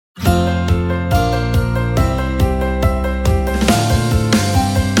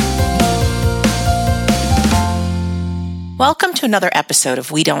Welcome to another episode of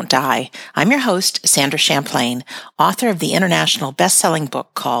We Don't Die. I'm your host, Sandra Champlain, author of the international best-selling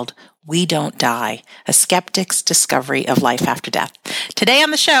book called We Don't Die, A Skeptic's Discovery of Life After Death. Today on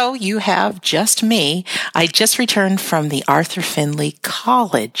the show, you have just me. I just returned from the Arthur Findlay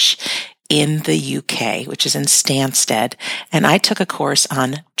College in the UK, which is in Stansted, and I took a course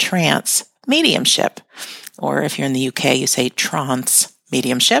on Trance Mediumship, or if you're in the UK, you say Trance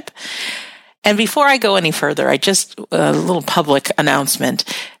Mediumship. And before I go any further, a little public announcement.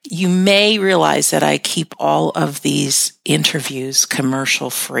 You may realize that I keep all of these interviews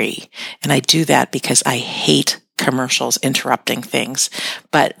commercial free. And I do that because I hate commercials interrupting things.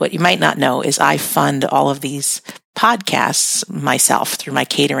 But what you might not know is I fund all of these podcasts myself through my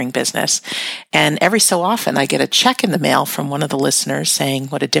catering business. And every so often I get a check in the mail from one of the listeners saying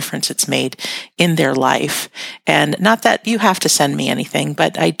what a difference it's made in their life. And not that you have to send me anything,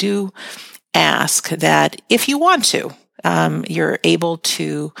 but I do ask that if you want to, you're able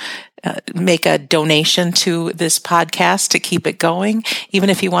to make a donation to this podcast to keep it going. Even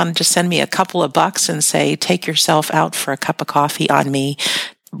if you want to just send me a couple of bucks and say, take yourself out for a cup of coffee on me,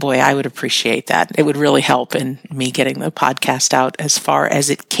 boy, I would appreciate that. It would really help in me getting the podcast out as far as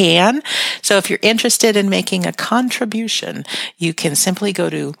it can. So if you're interested in making a contribution, you can simply go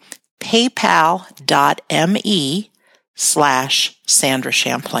to paypal.me/Sandra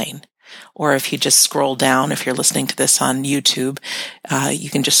Champlain. Or if you just scroll down, if you're listening to this on YouTube, you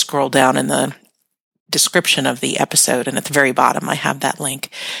can just scroll down in the description of the episode. And at the very bottom, I have that link,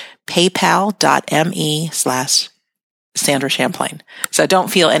 paypal.me/Sandra Champlain. So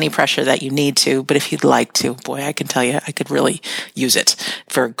don't feel any pressure that you need to, but if you'd like to, boy, I can tell you, I could really use it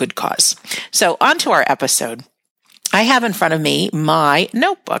for a good cause. So on to our episode. I have in front of me my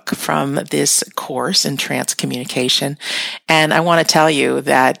notebook from this course in trance communication, and I want to tell you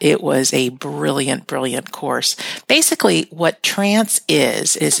that it was a brilliant, brilliant course. Basically, what trance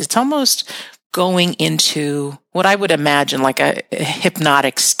is it's almost going into what I would imagine like a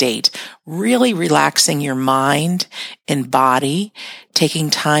hypnotic state, really relaxing your mind and body, taking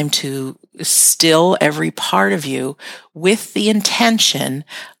time to still every part of you with the intention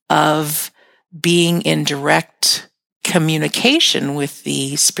of being in direct communication with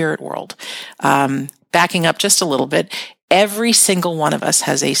the spirit world. Backing up just a little bit, every single one of us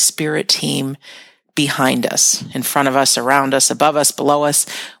has a spirit team behind us, in front of us, around us, above us, below us.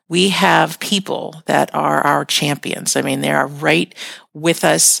 We have people that are our champions. I mean, they are right with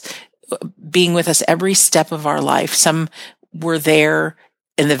us, being with us every step of our life. Some were there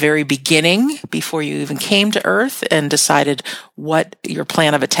in the very beginning, before you even came to Earth and decided what your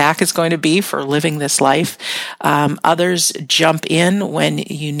plan of attack is going to be for living this life. Others jump in when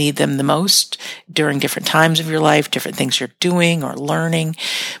you need them the most during different times of your life, different things you're doing or learning.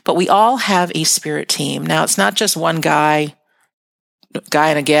 But we all have a spirit team. Now, it's not just one guy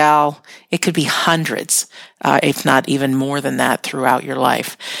and a gal. It could be hundreds, if not even more than that throughout your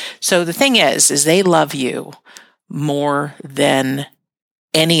life. So the thing is they love you more than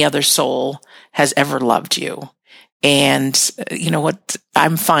any other soul has ever loved you. And you know what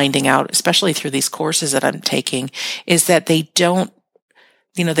I'm finding out, especially through these courses that I'm taking, is that they don't,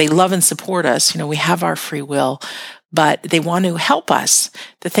 they love and support us. We have our free will, but they want to help us.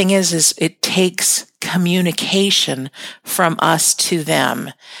 The thing is it takes communication from us to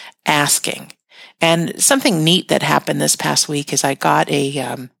them asking. And something neat that happened this past week is I got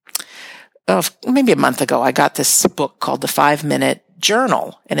maybe a month ago, I got this book called The 5-Minute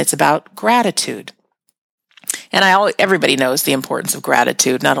Journal, and it's about gratitude. And everybody knows the importance of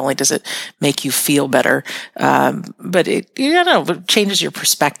gratitude. Not only does it make you feel better, but it changes your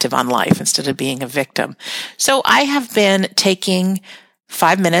perspective on life instead of being a victim. So I have been taking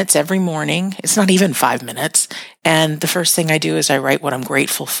 5 minutes every morning. It's not even 5 minutes. And the first thing I do is I write what I'm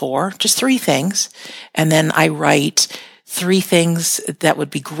grateful for, just 3 things. And then I write 3 things that would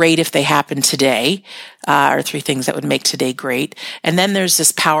be great if they happened today, or 3 things that would make today great. And then there's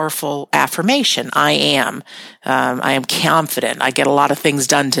this powerful affirmation. I am confident. I get a lot of things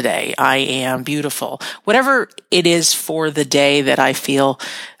done today. I am beautiful. Whatever it is for the day that I feel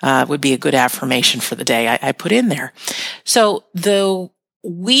would be a good affirmation for the day, I put in there. So the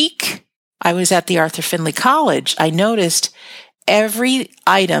week I was at the Arthur Findlay College, I noticed every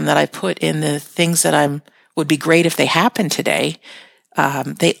item that I put in the things that would be great if they happened today,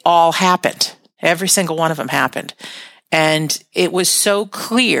 they all happened. Every single one of them happened. And it was so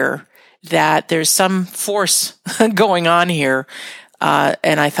clear that there's some force going on here.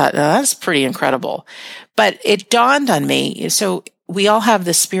 And I thought, that's pretty incredible. But it dawned on me. So we all have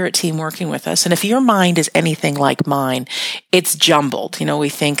this spirit team working with us. And if your mind is anything like mine, it's jumbled. We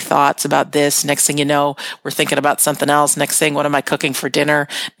think thoughts about this. Next thing you know, we're thinking about something else. Next thing, what am I cooking for dinner?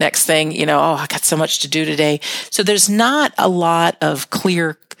 Next thing, oh, I got so much to do today. So there's not a lot of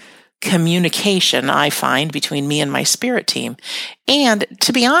clear communication, I find, between me and my spirit team. And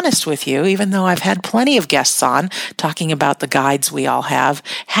to be honest with you, even though I've had plenty of guests on talking about the guides we all have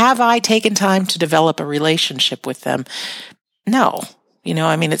I taken time to develop a relationship with them? No.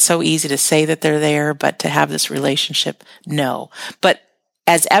 It's so easy to say that they're there, but to have this relationship, no. But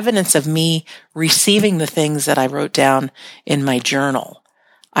as evidence of me receiving the things that I wrote down in my journal,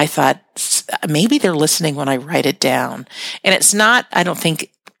 I thought maybe they're listening when I write it down. And it's not, I don't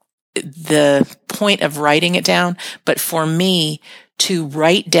think, the point of writing it down, but for me to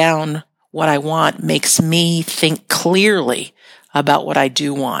write down what I want makes me think clearly about what I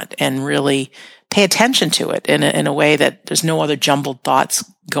do want and really pay attention to it in a way that there's no other jumbled thoughts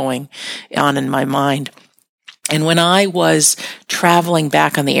going on in my mind. And when I was traveling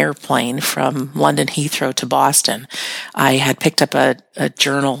back on the airplane from London Heathrow to Boston, I had picked up a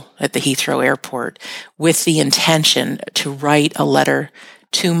journal at the Heathrow airport with the intention to write a letter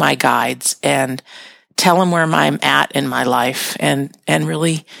to my guides and tell them where I'm at in my life and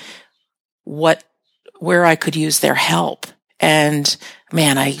really where I could use their help. And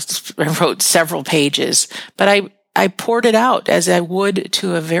man, I wrote several pages, but I poured it out as I would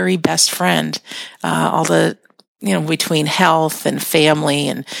to a very best friend, all the, between health and family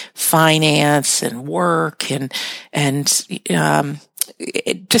and finance and work and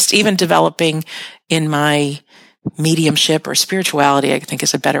just even developing in my mediumship or spirituality, I think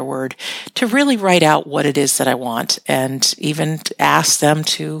is a better word, to really write out what it is that I want and even ask them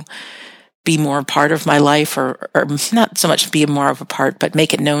to be more a part of my life or not so much be more of a part, but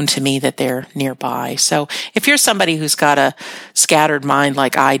make it known to me that they're nearby. So if you're somebody who's got a scattered mind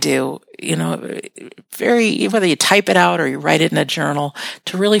like I do, whether you type it out or you write it in a journal,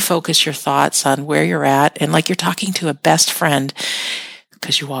 to really focus your thoughts on where you're at and like you're talking to a best friend,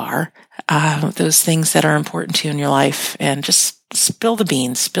 because you are, those things that are important to you in your life, and just spill the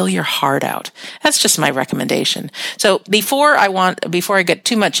beans, spill your heart out. That's just my recommendation. So before I get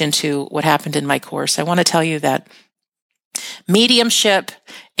too much into what happened in my course, I want to tell you that mediumship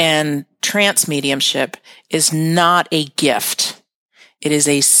and trance mediumship is not a gift. It is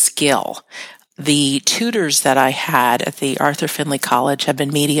a skill. The tutors that I had at the Arthur Findlay College have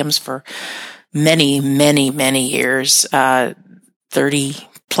been mediums for many, many, many years, 30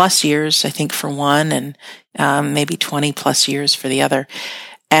 plus years, I think, for one, and maybe 20 plus years for the other.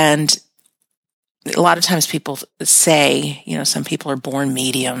 And a lot of times people say, some people are born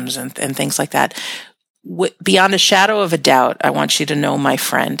mediums and things like that. Beyond a shadow of a doubt, I want you to know, my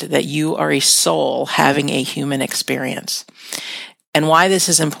friend, that you are a soul having a human experience. And why this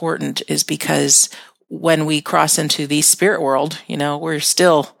is important is because when we cross into the spirit world, we're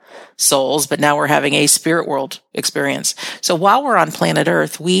still souls, but now we're having a spirit world experience. So while we're on planet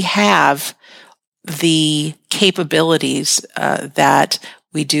Earth, we have the capabilities that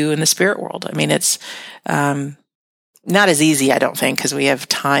we do in the spirit world. I mean, it's not as easy, I don't think, because we have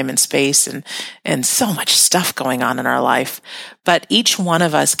time and space and so much stuff going on in our life. But each one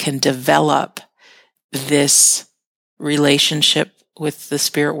of us can develop this relationship with the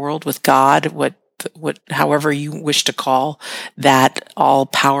spirit world, with God, however you wish to call that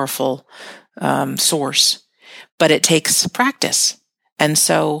all-powerful source. But it takes practice. And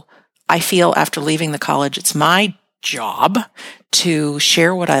so I feel after leaving the college, it's my job to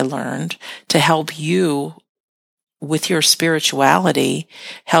share what I learned, to help you with your spirituality,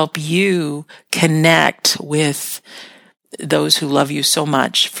 help you connect with those who love you so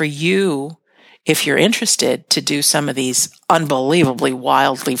much, for you, if you're interested, to do some of these unbelievably,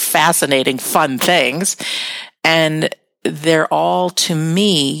 wildly fascinating, fun things. And they're all, to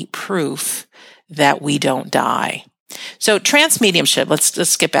me, proof that we don't die. So trance mediumship,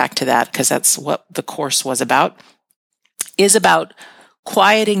 let's get back to that, because that's what the course was about, is about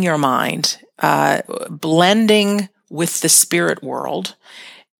quieting your mind, blending with the spirit world,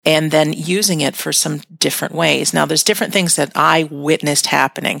 and then using it for some different ways. Now, there's different things that I witnessed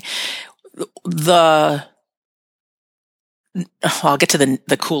happening. I'll get to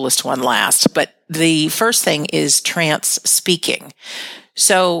the coolest one last, but the first thing is trance speaking.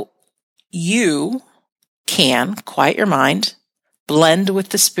 So you can quiet your mind, blend with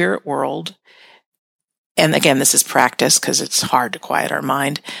the spirit world. And again, this is practice because it's hard to quiet our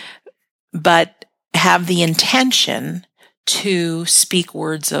mind, but have the intention to speak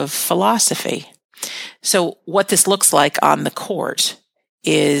words of philosophy. So what this looks like on the court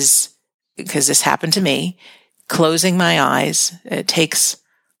is, because this happened to me, closing my eyes. It takes,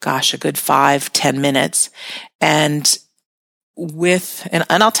 a good 5-10 minutes. And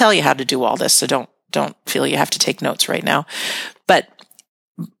and I'll tell you how to do all this, so don't feel you have to take notes right now. But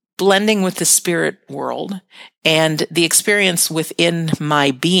blending with the spirit world and the experience within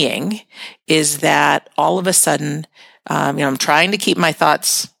my being is that all of a sudden, I'm trying to keep my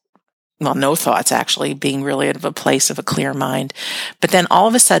thoughts, no thoughts actually, being really at a place of a clear mind. But then all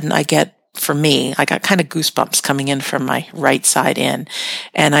of a sudden I got kind of goosebumps coming in from my right side in.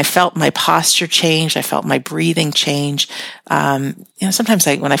 And I felt my posture change. I felt my breathing change. Sometimes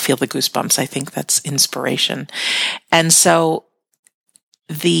when I feel the goosebumps, I think that's inspiration. And so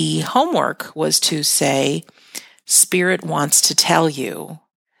the homework was to say, Spirit wants to tell you,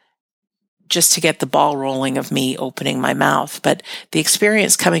 just to get the ball rolling of me opening my mouth. But the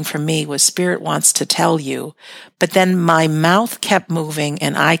experience coming from me was Spirit wants to tell you. But then my mouth kept moving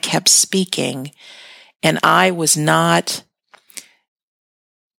and I kept speaking, and I was not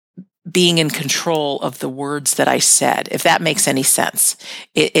being in control of the words that I said, if that makes any sense.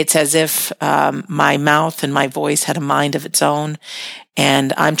 It's as if my mouth and my voice had a mind of its own,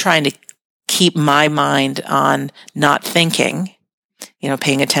 and I'm trying to keep my mind on not thinking,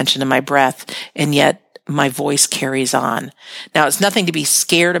 paying attention to my breath, and yet my voice carries on. Now, it's nothing to be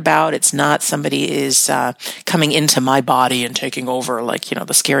scared about. It's not somebody is coming into my body and taking over like,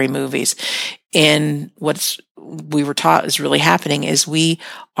 the scary movies. And we were taught is really happening is we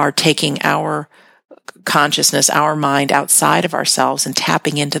are taking our consciousness, our mind outside of ourselves and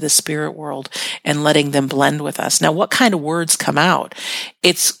tapping into the spirit world and letting them blend with us. Now, what kind of words come out?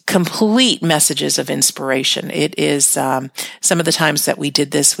 It's complete messages of inspiration. It is some of the times that we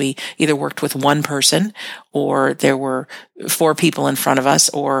did this, we either worked with one person, or there were 4 people in front of us,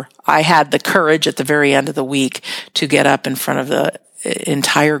 or I had the courage at the very end of the week to get up in front of the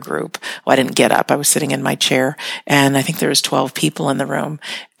entire group. Well, I didn't get up. I was sitting in my chair, and I think there was 12 people in the room,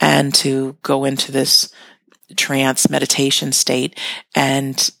 and to go into this trance meditation state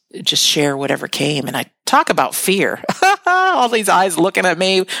and just share whatever came. And I talk about fear. All these eyes looking at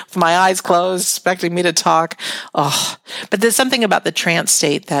me with my eyes closed, expecting me to talk. Oh, but there's something about the trance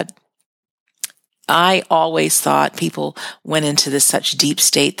state that I always thought people went into this such deep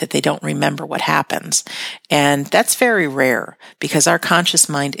state that they don't remember what happens. And that's very rare because our conscious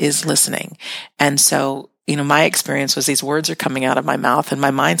mind is listening. And so, my experience was these words are coming out of my mouth and my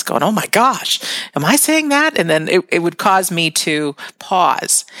mind's going, oh my gosh, am I saying that? And then it would cause me to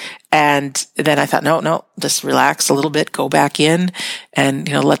pause. And then I thought, no, just relax a little bit, go back in and,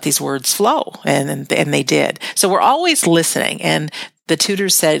 let these words flow. And they did. So we're always listening. And the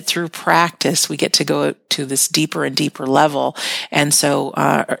tutors said through practice, we get to go to this deeper and deeper level. And so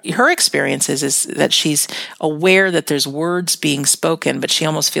her experience is that she's aware that there's words being spoken, but she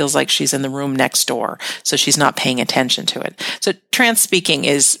almost feels like she's in the room next door. So she's not paying attention to it. So trance speaking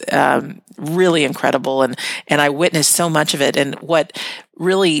is really incredible. And I witnessed so much of it. And what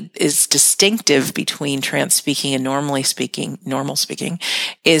really is distinctive between trance speaking and normal speaking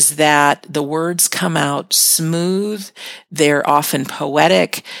is that the words come out smooth. They're often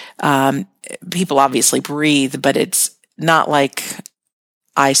poetic. People obviously breathe, but it's not like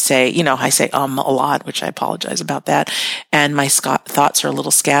I say a lot, which I apologize about that. And my thoughts are a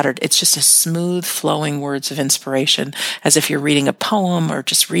little scattered. It's just a smooth flowing words of inspiration, as if you're reading a poem or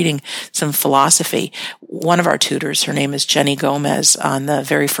just reading some philosophy. One of our tutors, her name is Jenny Gomez, on the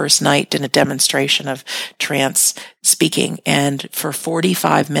very first night did a demonstration of trance speaking. And for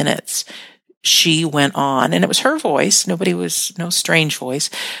 45 minutes, she went on, and it was her voice. No strange voice,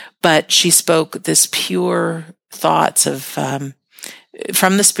 but she spoke this pure thoughts of,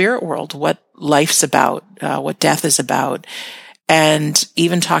 from the spirit world, what life's about, what death is about, and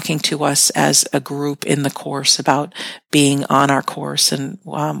even talking to us as a group in the course about being on our course and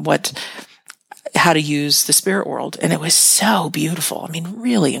how to use the spirit world. And it was so beautiful. I mean,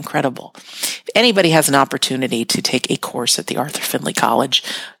 really incredible. If anybody has an opportunity to take a course at the Arthur Findlay College,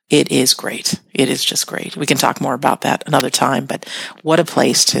 it is great. It is just great. We can talk more about that another time, but what a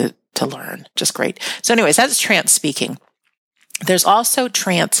place to learn. Just great. So anyways, that's trance speaking. There's also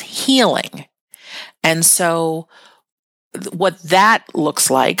trance healing. And so what that looks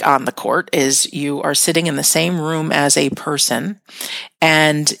like on the court is you are sitting in the same room as a person,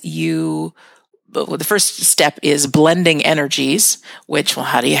 and the first step is blending energies, which, well,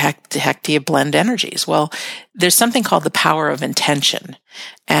 how the heck do you blend energies? Well, there's something called the power of intention.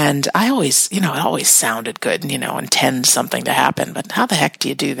 And I always, it always sounded good, intend something to happen, but how the heck do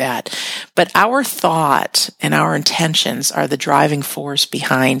you do that? But our thought and our intentions are the driving force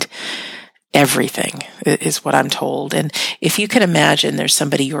behind everything is what I'm told. And if you can imagine there's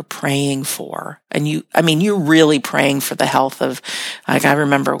somebody you're praying for, and you're really praying for the health of, like, I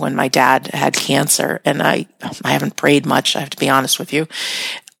remember when my dad had cancer, and I haven't prayed much, I have to be honest with you,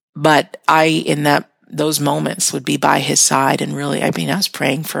 but in those moments would be by his side, and really, I was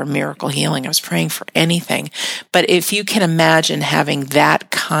praying for a miracle healing. I was praying for anything. But if you can imagine having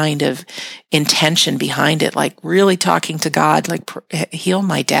that kind of intention behind it, like really talking to God, like, heal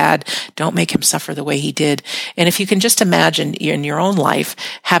my dad, don't make him suffer the way he did. And if you can just imagine in your own life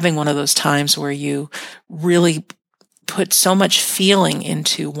having one of those times where you really put so much feeling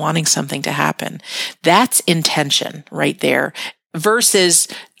into wanting something to happen, that's intention right there. Versus,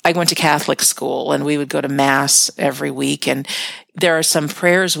 I went to Catholic school and we would go to Mass every week, and there are some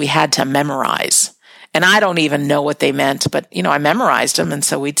prayers we had to memorize. And I don't even know what they meant, but, I memorized them. And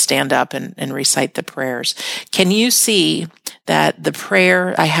so we'd stand up and recite the prayers. Can you see that the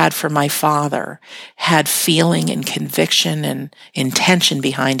prayer I had for my father had feeling and conviction and intention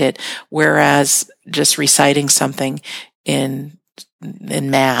behind it, whereas just reciting something in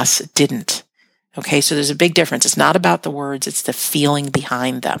Mass didn't? Okay, so there's a big difference. It's not about the words, it's the feeling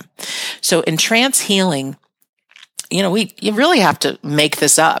behind them. So in trance healing, you really have to make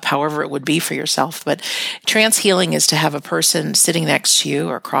this up, however it would be for yourself. But trance healing is to have a person sitting next to you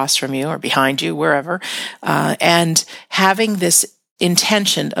or across from you or behind you, wherever, and having this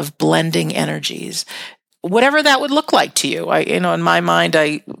intention of blending energies, whatever that would look like to you. In my mind,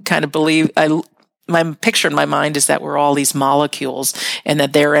 I kind of believe, my picture in my mind is that we're all these molecules, and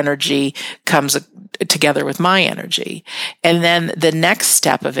that their energy comes together with my energy. And then the next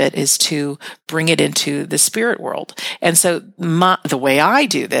step of it is to bring it into the spirit world. And so the way I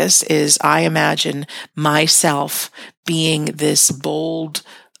do this is I imagine myself being this bold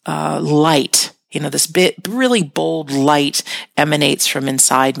light. This really bold light emanates from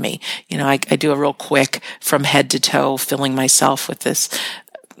inside me. I do a real quick from head to toe, filling myself with this,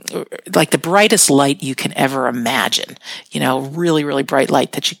 like the brightest light you can ever imagine, really, really bright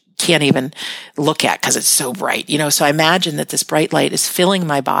light that you can't even look at because it's so bright, so I imagine that this bright light is filling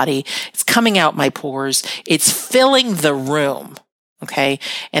my body. It's coming out my pores. It's filling the room. Okay.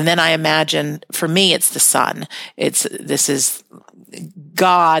 And then I imagine, for me, it's the sun. This is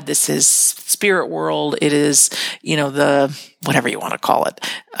God. This is spirit world. It is, the, whatever you want to call it,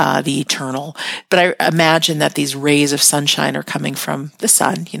 the eternal. But I imagine that these rays of sunshine are coming from the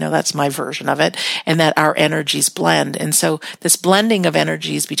sun. That's my version of it. And that our energies blend. And so this blending of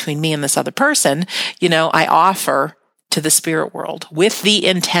energies between me and this other person, I offer to the spirit world with the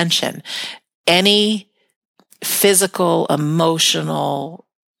intention, any physical, emotional,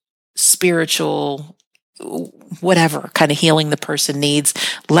 spiritual, whatever kind of healing the person needs,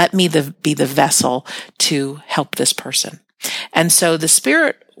 let me be the vessel to help this person. And so the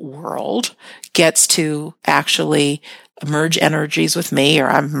spirit world gets to actually merge energies with me, or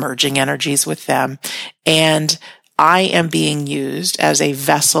I'm merging energies with them. And I am being used as a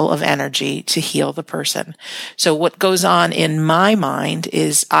vessel of energy to heal the person. So what goes on in my mind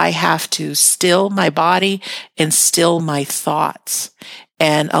is I have to still my body and still my thoughts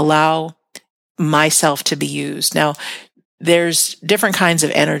and allow myself to be used. Now, there's different kinds of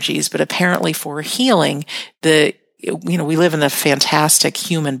energies, but apparently for healing, we live in a fantastic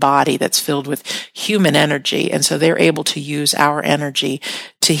human body that's filled with human energy. And so they're able to use our energy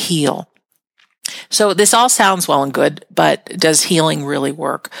to heal. So this all sounds well and good, but does healing really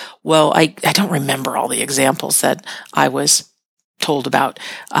work? Well, I don't remember all the examples that I was told about,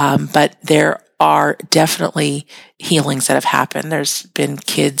 but there are definitely healings that have happened. There's been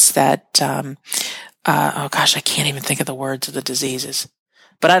kids that, I can't even think of the words of the diseases.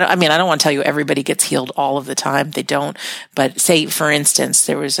 But I don't want to tell you everybody gets healed all of the time. They don't. But say, for instance,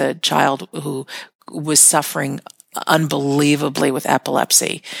 there was a child who was suffering unbelievably with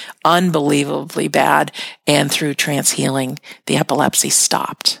epilepsy, unbelievably bad. And through trance healing, the epilepsy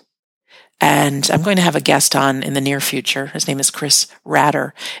stopped. And I'm going to have a guest on in the near future. His name is Chris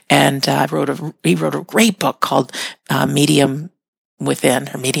Ratter. And he wrote a great book called Mediumship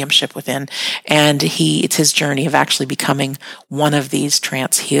Within. And it's his journey of actually becoming one of these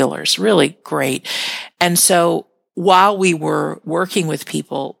trance healers. Really great. And so while we were working with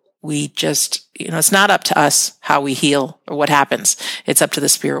people, we just, it's not up to us how we heal or what happens. It's up to the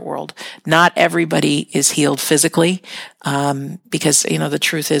spirit world. Not everybody is healed physically, because, the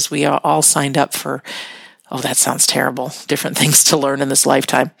truth is we are all signed up for, that sounds terrible, different things to learn in this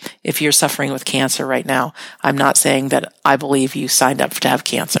lifetime. If you're suffering with cancer right now, I'm not saying that I believe you signed up to have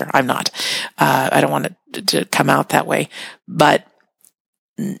cancer. I'm not. I don't want it to come out that way. But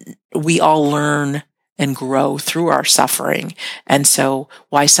we all learn and grow through our suffering. And so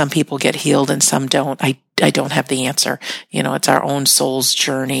why some people get healed and some don't, I don't have the answer. It's our own soul's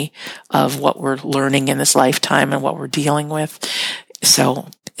journey of what we're learning in this lifetime and what we're dealing with. So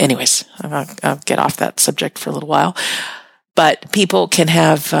anyways, I'll get off that subject for a little while. But people can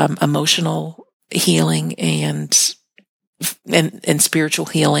have emotional healing and spiritual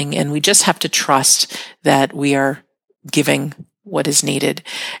healing, and we just have to trust that we are giving what is needed.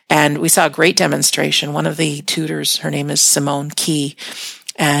 And we saw a great demonstration. One of the tutors, her name is Simone Key,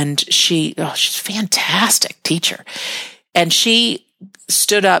 and she's a fantastic teacher. And she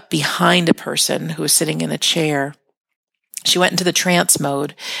stood up behind a person who was sitting in a chair. She went into the trance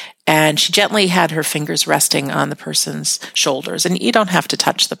mode, and she gently had her fingers resting on the person's shoulders. And you don't have to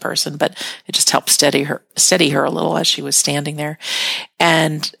touch the person, but it just helped steady her a little as she was standing there.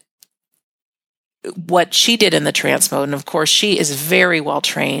 And what she did in the trance mode, and of course she is very well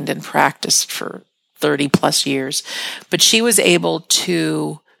trained and practiced for 30 plus years, but she was able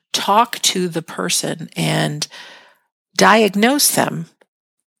to talk to the person and diagnose them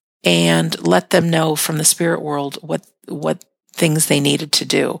and let them know from the spirit world what things they needed to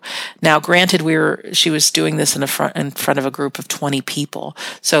do. Now, granted, she was doing this in front of a group of 20 people.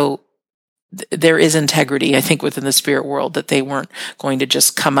 So there is integrity, I think, within the spirit world, that they weren't going to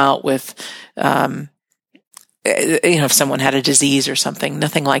just come out with, if someone had a disease or something,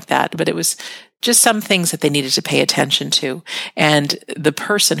 nothing like that. But it was just some things that they needed to pay attention to. And the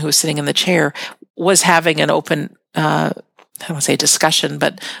person who was sitting in the chair was having an open, I don't want to say discussion,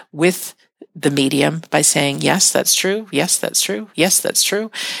 but with the medium by saying, yes, that's true. Yes, that's true. Yes, that's true.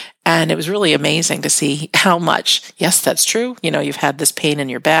 And it was really amazing to see how much, yes, that's true. You've had this pain in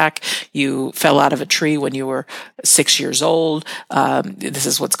your back. You fell out of a tree when you were 6 years old. This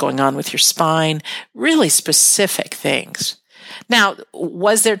is what's going on with your spine. Really specific things. Now,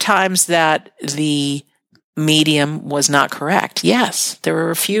 was there times that the medium was not correct? Yes, there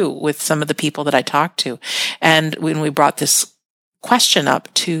were a few with some of the people that I talked to. And when we brought this question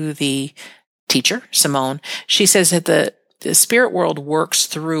up to the teacher, Simone, she says that the spirit world works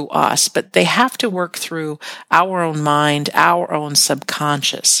through us, but they have to work through our own mind, our own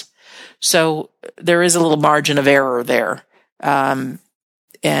subconscious. So there is a little margin of error there. And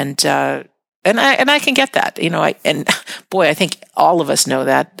I can get that, I think all of us know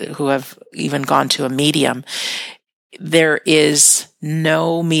that who have even gone to a medium. There is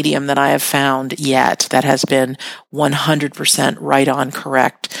no medium that I have found yet that has been 100% right on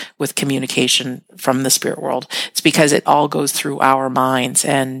correct with communication from the spirit world. It's because it all goes through our minds,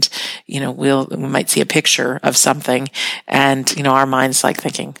 and, we might see a picture of something, and, our mind's like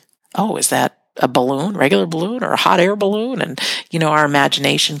thinking, oh, is that a balloon, regular balloon, or a hot air balloon? And, our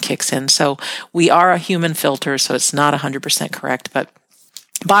imagination kicks in. So we are a human filter, so it's not 100% correct, but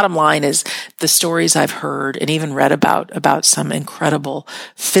bottom line is the stories I've heard and even read about some incredible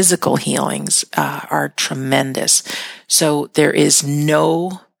physical healings are tremendous. So there is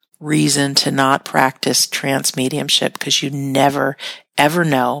no reason to not practice trance mediumship, because you never, ever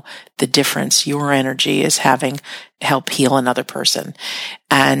know the difference your energy is having help heal another person.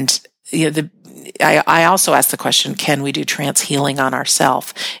 And I also asked the question, can we do trance healing on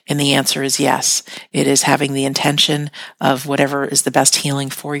ourselves? And the answer is yes. It is having the intention of whatever is the best healing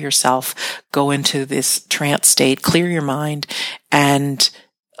for yourself. Go into this trance state, clear your mind, and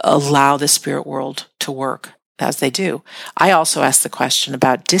allow the spirit world to work as they do. I also asked the question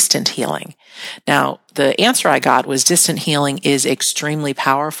about distant healing. Now, the answer I got was distant healing is extremely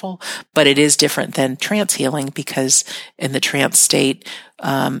powerful, but it is different than trance healing, because in the trance state,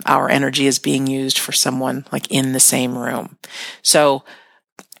 our energy is being used for someone like in the same room. So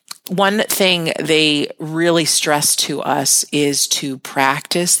one thing they really stress to us is to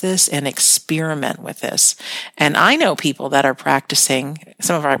practice this and experiment with this. And I know people that are practicing,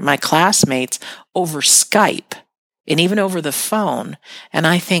 some of my classmates, over Skype and even over the phone. And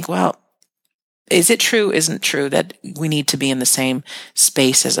I think, well, is it true, isn't true that we need to be in the same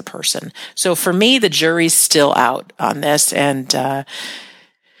space as a person? So for me, the jury's still out on this. And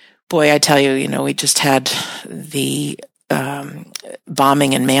boy, I tell you, we just had the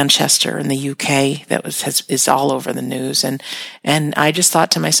bombing in Manchester in the UK that is all over the news. And I just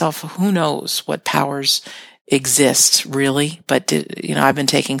thought to myself, who knows what powers exist really? But, I've been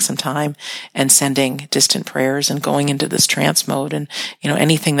taking some time and sending distant prayers and going into this trance mode, and,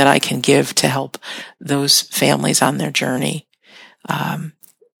 anything that I can give to help those families on their journey.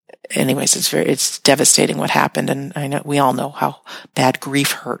 Anyways, it's devastating what happened. And I know we all know how bad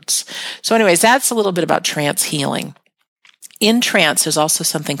grief hurts. So anyways, that's a little bit about trance healing. in trance, there's also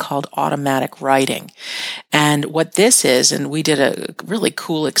something called automatic writing. And what this is, and we did a really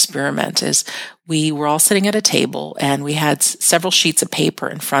cool experiment, is we were all sitting at a table and we had several sheets of paper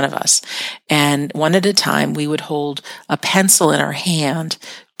in front of us. And one at a time, we would hold a pencil in our hand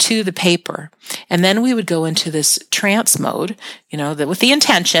to the paper. And then we would go into this trance mode, with the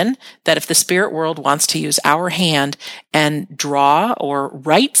intention that if the spirit world wants to use our hand and draw or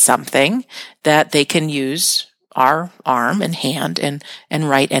write something, that they can use our arm and hand and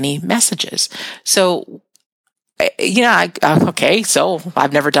write any messages. So, okay, so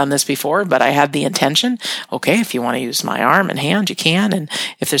I've never done this before, but I had the intention. Okay, if you want to use my arm and hand, you can. And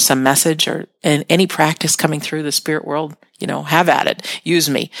if there's some message or any practice coming through the spirit world, have at it. Use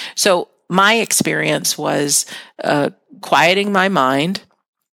me. So my experience was quieting my mind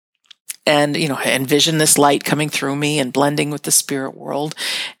and, envision this light coming through me and blending with the spirit world.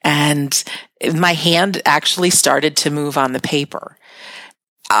 And my hand actually started to move on the paper.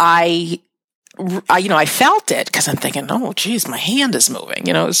 I felt it because I'm thinking, oh, geez, my hand is moving.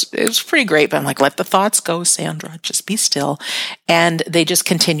 It was pretty great. But I'm like, let the thoughts go, Sandra. Just be still. And they just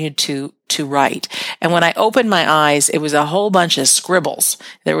continued to write. And when I opened my eyes, it was a whole bunch of scribbles.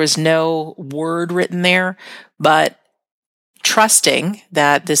 There was no word written there, but trusting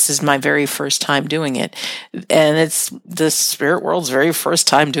that this is my very first time doing it, and it's the spirit world's very first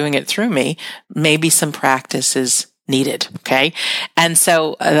time doing it through me, maybe some practice is needed. Okay. And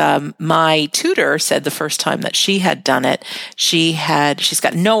so, my tutor said the first time that she had done it, she's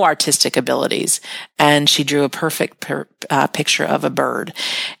got no artistic abilities, and she drew a perfect picture of a bird.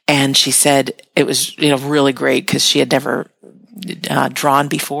 And she said it was, really great because she had never drawn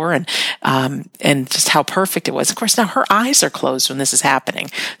before, and just how perfect it was. Of course, now her eyes are closed when this is happening.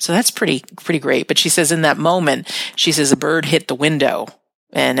 So that's pretty great. But she says in that moment, she says a bird hit the window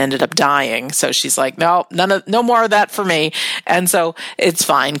and ended up dying. So she's like, no more of that for me. And so it's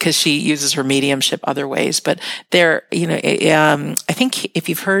fine because she uses her mediumship other ways. But there, I think if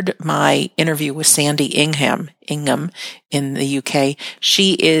you've heard my interview with Sandy Ingham in the UK,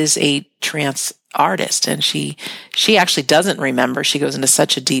 she is a trance artist, and she actually doesn't remember. She goes into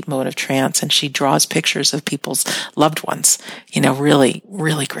such a deep mode of trance, and she draws pictures of people's loved ones, really,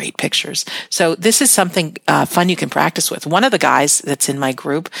 really great pictures. So this is something fun you can practice with. One of the guys that's in my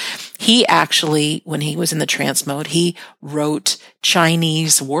group, he actually, when he was in the trance mode, he wrote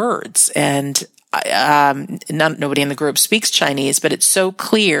Chinese words, and nobody in the group speaks Chinese, but it's so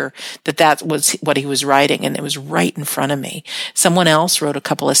clear that was what he was writing, and it was right in front of me. Someone else wrote a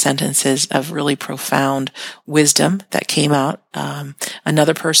couple of sentences of really profound wisdom that came out.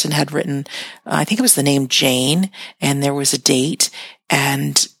 Another person had written, I think it was the name Jane, and there was a date,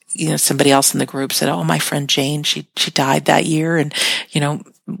 and somebody else in the group said, oh, my friend Jane, she died that year, and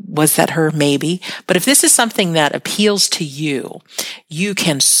was that her? Maybe. But if this is something that appeals to you, you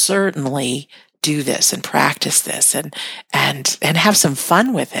can certainly do this and practice this and have some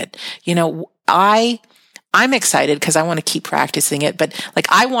fun with it. I'm excited because I want to keep practicing it, but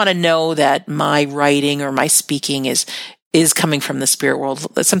I want to know that my writing or my speaking is coming from the spirit world.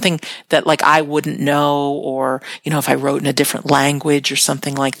 That's something that I wouldn't know, or, if I wrote in a different language or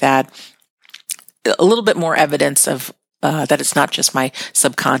something like that, a little bit more evidence of that it's not just my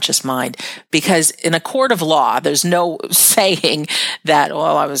subconscious mind. Because in a court of law, there's no saying that,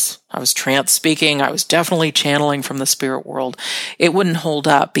 well, I was trance speaking, I was definitely channeling from the spirit world. It wouldn't hold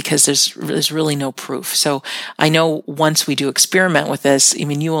up because there's really no proof. So I know once we do experiment with this,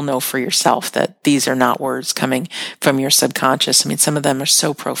 you will know for yourself that these are not words coming from your subconscious. Some of them are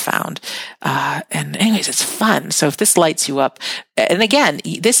so profound. And anyways, it's fun. So if this lights you up, and again,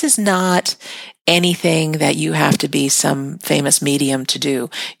 this is not anything that you have to be some famous medium to do.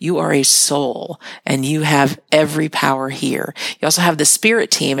 You are a soul, and you have every power here. You also have the spirit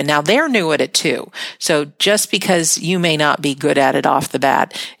team, and now they're new at it too. So just because you may not be good at it off the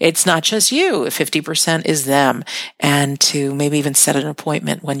bat, it's not just you. 50% is them. And to maybe even set an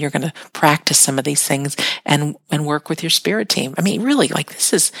appointment when you're going to practice some of these things and work with your spirit team. Really,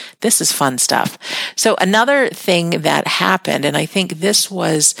 this is fun stuff. So another thing that happened, and I think this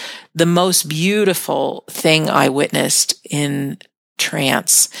was the most beautiful thing I witnessed in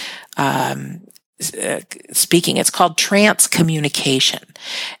trance speaking. It's called trance communication.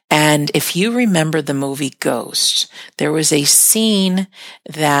 And if you remember the movie Ghost, there was a scene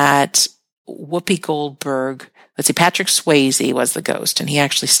that Whoopi Goldberg, Patrick Swayze was the ghost, and he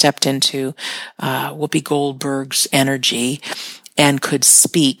actually stepped into Whoopi Goldberg's energy and could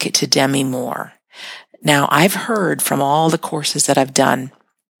speak to Demi Moore. Now, I've heard from all the courses that I've done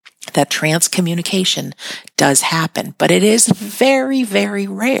that trance communication does happen, but it is very, very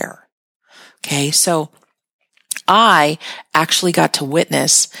rare. Okay, so I actually got to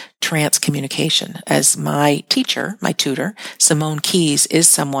witness trance communication, as my teacher, my tutor, Simone Keys, is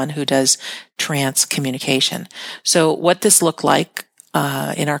someone who does trance communication. So what this looked like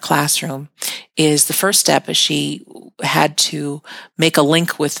in our classroom is the first step is she had to make a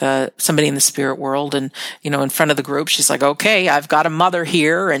link with somebody in the spirit world, and in front of the group she's like, okay, I've got a mother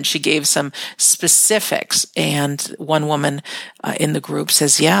here, and she gave some specifics, and one woman in the group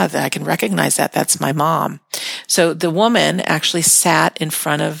says, yeah, I can recognize that, that's my mom. So the woman actually sat in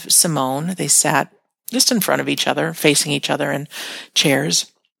front of Simone. They sat just in front of each other, facing each other in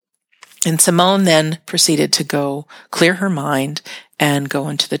chairs. And Simone then proceeded to go clear her mind and go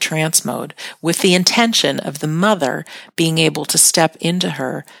into the trance mode with the intention of the mother being able to step into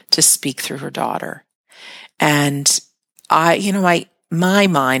her to speak through her daughter. And my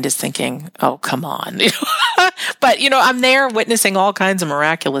mind is thinking, oh, come on. But, I'm there witnessing all kinds of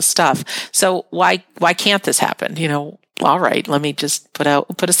miraculous stuff. So why can't this happen? All right, let me just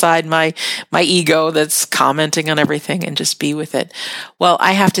put aside my ego that's commenting on everything and just be with it. Well,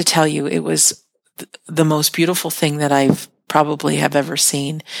 I have to tell you, it was the most beautiful thing that I've probably have ever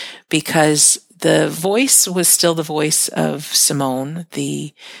seen, because the voice was still the voice of Simone,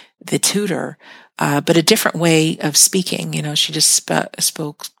 the tutor, but a different way of speaking. She just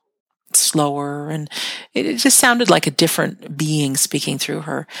spoke slower, and it just sounded like a different being speaking through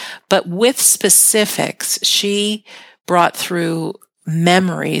her. But with specifics, she brought through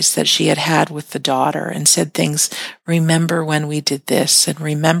memories that she had had with the daughter and said things, remember when we did this, and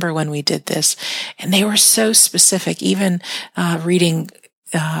remember when we did this. And they were so specific, even reading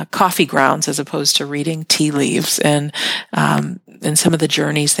coffee grounds as opposed to reading tea leaves, and some of the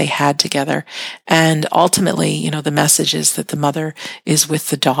journeys they had together. And ultimately, the message is that the mother is with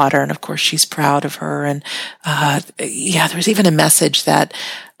the daughter, and of course she's proud of her. And there was even a message that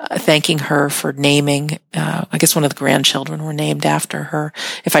thanking her for naming, I guess one of the grandchildren were named after her,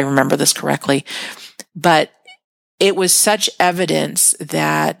 if I remember this correctly. But it was such evidence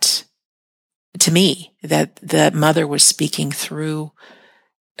that, to me, that the mother was speaking through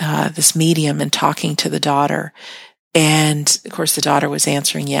this medium and talking to the daughter. And of course the daughter was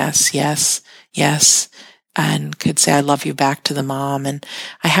answering yes, yes, yes, and could say, I love you back to the mom. And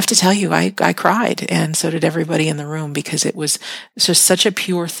I have to tell you, I cried, and so did everybody in the room, because it was just such a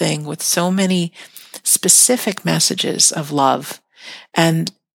pure thing with so many specific messages of love.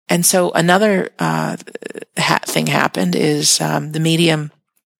 And so another thing happened is the medium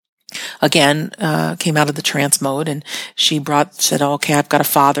again came out of the trance mode, and she said, oh, okay, I've got a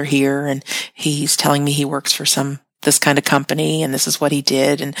father here, and he's telling me he works for this kind of company, and this is what he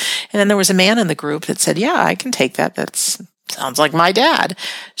did. And then there was a man in the group that said, yeah, I can take that. That sounds like my dad.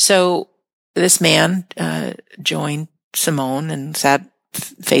 So this man joined Simone and sat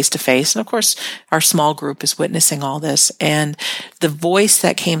face to face. And of course, our small group is witnessing all this. And the voice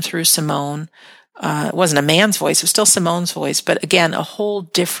that came through Simone, it wasn't a man's voice, it was still Simone's voice, but again, a whole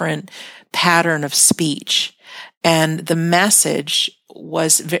different pattern of speech. And the message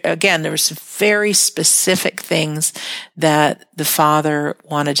was, again, there was very specific things that the father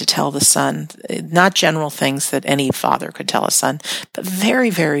wanted to tell the son, not general things that any father could tell a son, but very,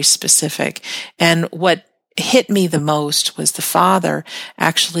 very specific. And what hit me the most was the father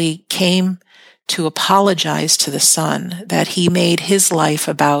actually came to apologize to the son, that he made his life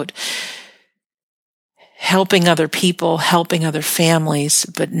about helping other people, helping other families,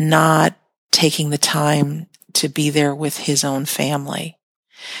 but not taking the time to be there with his own family.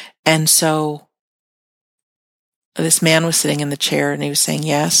 And so this man was sitting in the chair, and he was saying,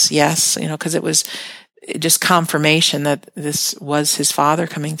 yes, yes, because it was just confirmation that this was his father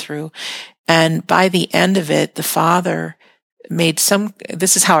coming through. And by the end of it, the father made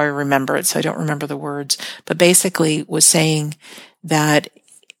this is how I remember it, so I don't remember the words, but basically was saying that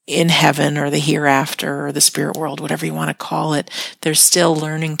in heaven, or the hereafter, or the spirit world, whatever you want to call it, there's still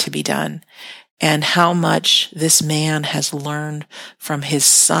learning to be done. And how much this man has learned from his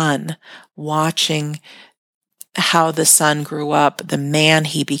son, watching how the son grew up, the man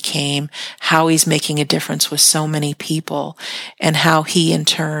he became, how he's making a difference with so many people, and how he in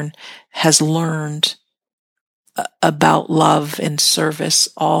turn has learned about love and service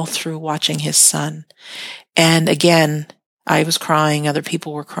all through watching his son. And again, I was crying, other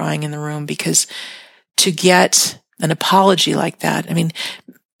people were crying in the room, because to get an apology like that, I mean,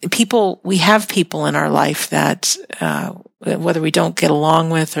 we have people in our life that, whether we don't get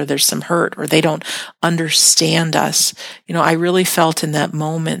along with, or there's some hurt, or they don't understand us. I really felt in that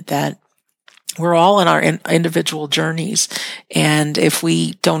moment that we're all on our individual journeys. And if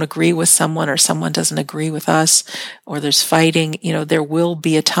we don't agree with someone, or someone doesn't agree with us, or there's fighting, there will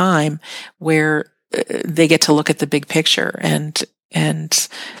be a time where they get to look at the big picture and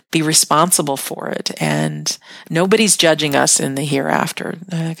be responsible for it. And nobody's judging us in the hereafter.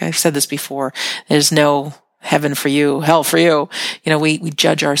 Like I've said this before, there's no heaven for you, hell for you. We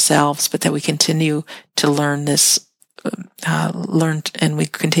judge ourselves, but that we continue to learn this, and we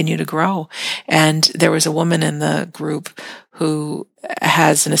continue to grow. And there was a woman in the group who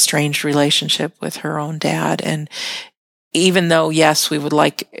has an estranged relationship with her own dad. And even though, yes, we would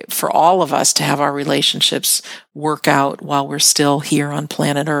like for all of us to have our relationships work out while we're still here on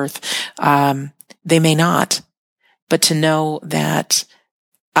planet Earth, they may not. But to know that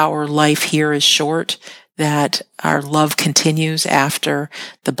our life here is short, that our love continues after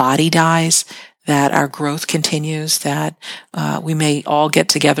the body dies, that our growth continues, that we may all get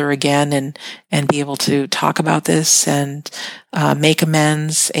together again and be able to talk about this and make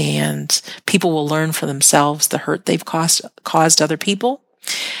amends, and people will learn for themselves the hurt they've caused other people.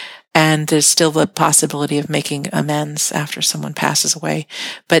 And there's still the possibility of making amends after someone passes away.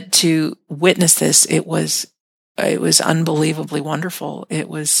 But to witness this, it was unbelievably wonderful. It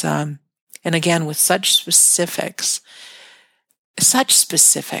was, and again, with such specifics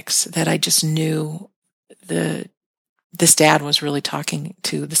that I just knew this dad was really talking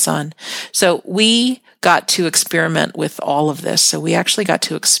to the son. So we got to experiment with all of this. So we actually got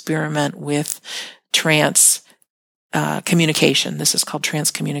to experiment with trance communication. This is called trance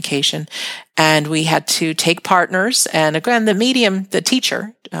communication. And we had to take partners. And again, the medium, the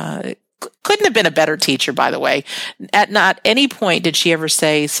teacher, couldn't have been a better teacher, by the way. At not any point did she ever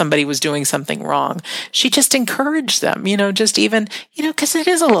say somebody was doing something wrong. She just encouraged them, just even, because it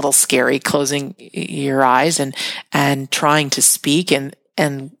is a little scary closing your eyes and trying to speak and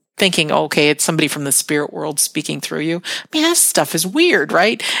thinking, okay, it's somebody from the spirit world speaking through you. I mean, that stuff is weird,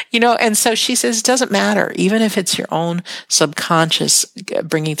 right? And so she says, it doesn't matter. Even if it's your own subconscious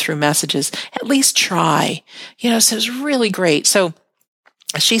bringing through messages, at least try, so it was really great. So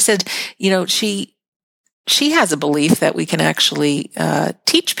she said, she has a belief that we can actually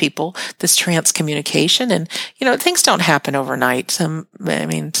teach people this trance communication, and things don't happen overnight. Some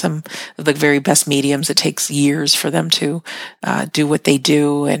of the very best mediums, it takes years for them to do what they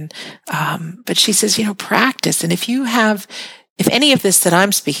do, and but she says, practice, and if any of this that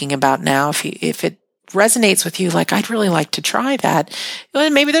I'm speaking about now, if it resonates with you, like I'd really like to try that,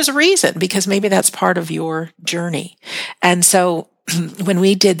 maybe there's a reason, because maybe that's part of your journey. And so when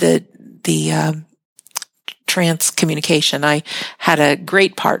we did the trance communication, I had a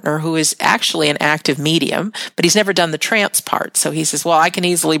great partner who is actually an active medium, but he's never done the trance part. So he says, well, I can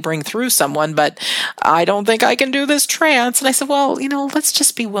easily bring through someone, but I don't think I can do this trance. And I said, well, let's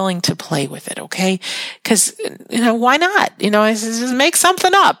just be willing to play with it. Okay. Cause, why not? I said, just make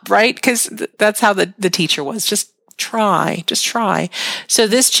something up, right? Cause that's how the teacher was. Just try. So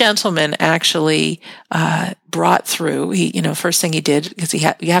this gentleman actually brought through, first thing he did, because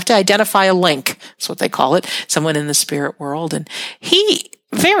you have to identify a link. That's what they call it. Someone in the spirit world. And he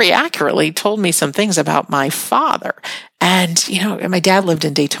very accurately told me some things about my father. And, my dad lived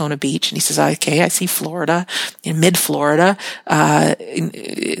in Daytona Beach, and he says, okay, I see Florida, mid-Florida,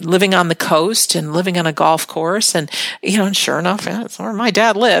 living on the coast and living on a golf course. And, and sure enough, that's where my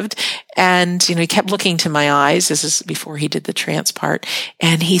dad lived. And, he kept looking to my eyes. This is before he did the trance part.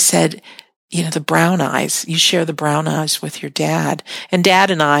 And he said, the brown eyes, you share the brown eyes with your dad. And Dad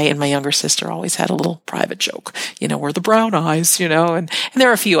and I and my younger sister always had a little private joke, we're the brown eyes, and there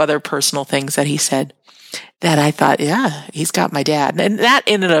are a few other personal things that he said that I thought, yeah, he's got my dad. And that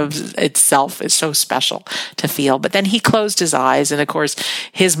in and of itself is so special to feel. But then he closed his eyes, and of course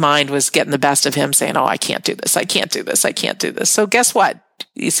his mind was getting the best of him, saying, oh, I can't do this. I can't do this. I can't do this. So guess what?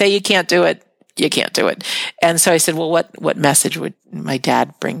 You say you can't do it. You can't do it. And so I said, well, what message would my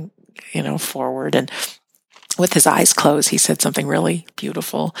dad bring, forward? And with his eyes closed, he said something really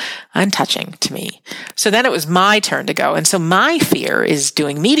beautiful and touching to me. So then it was my turn to go. And so my fear is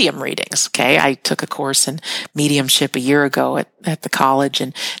doing medium readings. Okay. I took a course in mediumship a year ago at the college.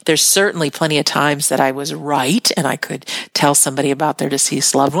 And there's certainly plenty of times that I was right and I could tell somebody about their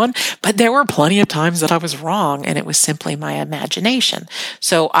deceased loved one. But there were plenty of times that I was wrong, and it was simply my imagination.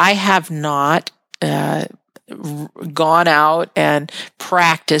 So I have not, gone out and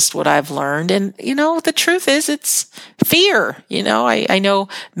practiced what I've learned. And, the truth is it's fear. I know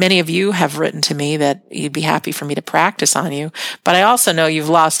many of you have written to me that you'd be happy for me to practice on you, but I also know you've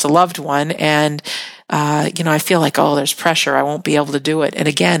lost a loved one, and, I feel like, oh, there's pressure. I won't be able to do it. And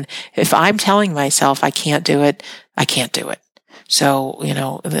again, if I'm telling myself I can't do it, I can't do it. So,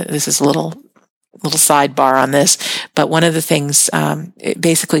 this is a little sidebar on this, but one of the things,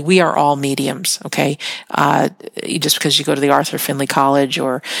 basically, we are all mediums, okay? Just because you go to the Arthur Findlay College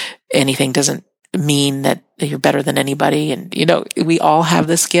or anything doesn't mean that you're better than anybody. And, we all have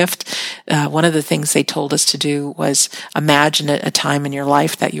this gift. One of the things they told us to do was imagine a time in your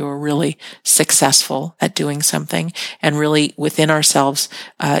life that you were really successful at doing something, and really within ourselves,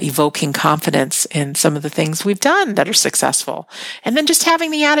 evoking confidence in some of the things we've done that are successful. And then just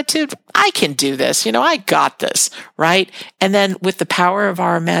having the attitude, I can do this, I got this, right? And then with the power of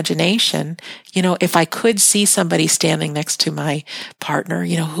our imagination, if I could see somebody standing next to my partner,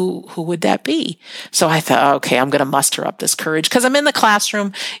 who would that be? So I thought, okay, I'm going to muster up this courage because I'm in the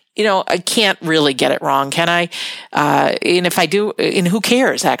classroom. I can't really get it wrong, can I? And if I do, and who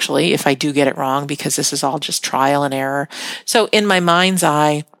cares actually if I do get it wrong, because this is all just trial and error. So in my mind's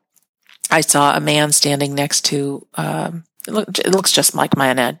eye, I saw a man standing next to, it looks just like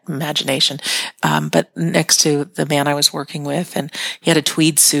my imagination, but next to the man I was working with, and he had a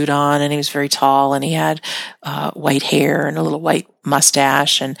tweed suit on, and he was very tall, and he had white hair and a little white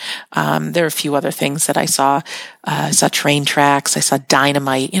mustache, and there are a few other things that I saw. I saw train tracks, I saw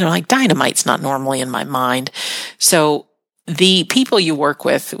dynamite. Like dynamite's not normally in my mind. So the people you work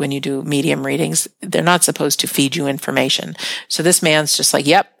with when you do medium readings, they're not supposed to feed you information. So this man's just like,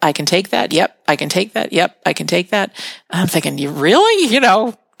 yep, I can take that. Yep, I can take that. Yep, I can take that. And I'm thinking, you really?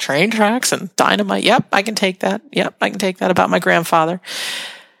 Train tracks and dynamite. Yep, I can take that. Yep, I can take that about my grandfather.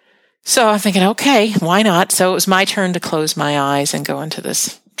 So I'm thinking, okay, why not? So it was my turn to close my eyes and go into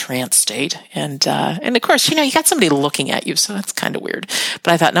this trance state. And of course, you got somebody looking at you, so that's kind of weird.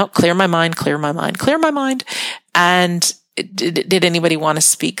 But I thought, no, clear my mind. And did anybody want to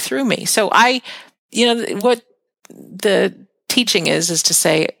speak through me? So what the teaching is to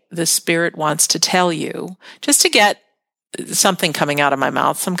say the Spirit wants to tell you, just to get something coming out of my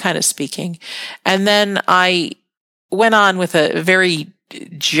mouth, some kind of speaking. And then I went on with a very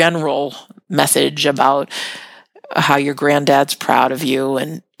general message about how your granddad's proud of you.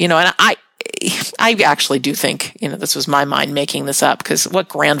 And, and I actually do think, this was my mind making this up, because what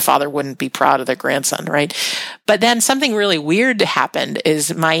grandfather wouldn't be proud of their grandson, right? But then something really weird happened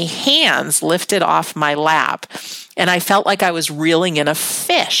is my hands lifted off my lap, and I felt like I was reeling in a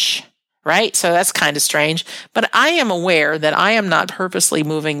fish, right? So that's kind of strange, but I am aware that I am not purposely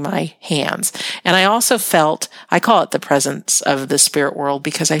moving my hands. And I also felt, I call it the presence of the spirit world,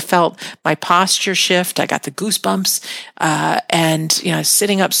 because I felt my posture shift. I got the goosebumps, and,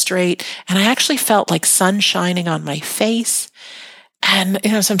 sitting up straight, and I actually felt like sun shining on my face. And,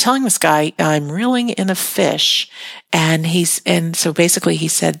 so I'm telling this guy, I'm reeling in a fish. And so basically he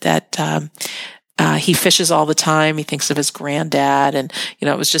said that, he fishes all the time. He thinks of his granddad, and,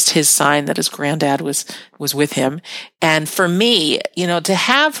 it was just his sign that his granddad was with him. And for me, to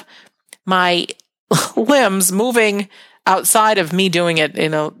have my limbs moving outside of me doing it,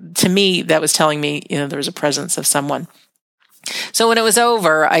 to me, that was telling me, there was a presence of someone. So when it was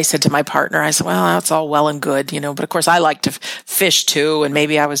over, I said to my partner, I said, well, that's all well and good, but of course I like to fish too, and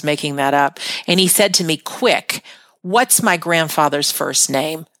maybe I was making that up. And he said to me, quick, what's my grandfather's first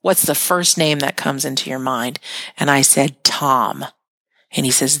name? What's the first name that comes into your mind? And I said, Tom. And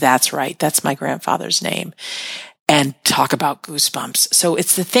he says, that's right. That's my grandfather's name. And talk about goosebumps. So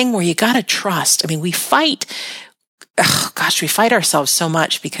it's the thing where you got to trust. I mean, we fight ourselves so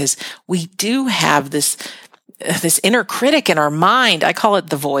much, because we do have this inner critic in our mind. I call it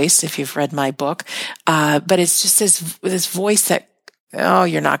the voice, if you've read my book. But it's just this voice that, oh,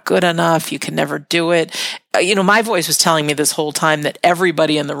 you're not good enough. You can never do it. My voice was telling me this whole time that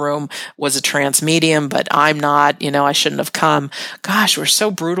everybody in the room was a trance medium, but I'm not, I shouldn't have come. Gosh, we're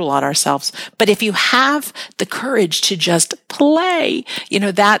so brutal on ourselves. But if you have the courage to just play,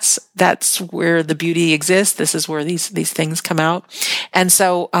 that's where the beauty exists. This is where these things come out. And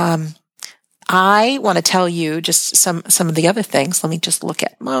so, I want to tell you just some of the other things. Let me just look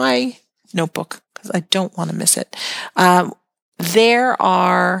at my notebook, because I don't want to miss it. Let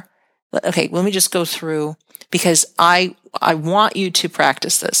me just go through, because I want you to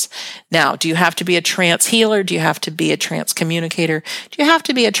practice this. Now, do you have to be a trance healer? Do you have to be a trance communicator? Do you have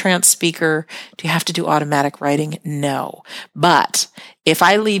to be a trance speaker? Do you have to do automatic writing? No. But if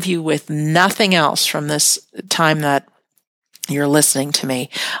I leave you with nothing else from this time that you're listening to me,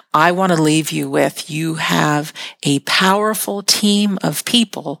 I want to leave you with, you have a powerful team of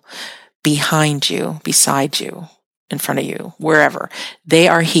people behind you, beside you, in front of you, wherever. They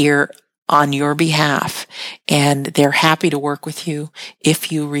are here on your behalf, and they're happy to work with you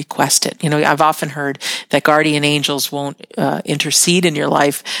if you request it. I've often heard that guardian angels won't intercede in your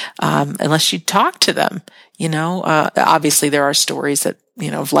life unless you talk to them. Obviously there are stories that,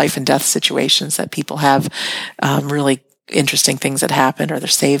 of life and death situations that people have really interesting things that happen, or they're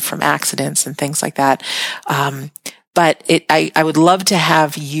saved from accidents and things like that. But I would love to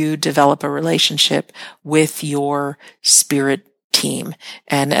have you develop a relationship with your spirit team.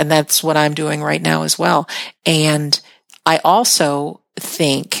 And that's what I'm doing right now as well. And I also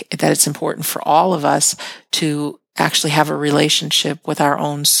think that it's important for all of us to actually have a relationship with our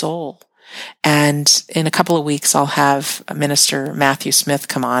own soul. And in a couple of weeks, I'll have Minister Matthew Smith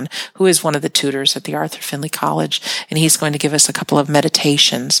come on, who is one of the tutors at the Arthur Findlay College. And he's going to give us a couple of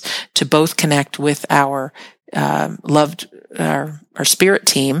meditations to both connect with our our spirit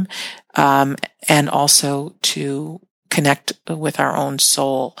team, and also to connect with our own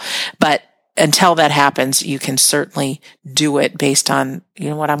soul. But until that happens, you can certainly do it based on,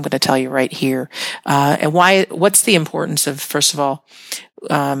 what I'm going to tell you right here. And what's the importance of, first of all,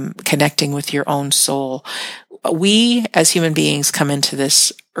 connecting with your own soul? We as human beings come into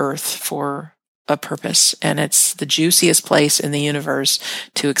this earth for a purpose, and it's the juiciest place in the universe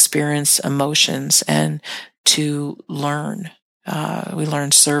to experience emotions and to learn. We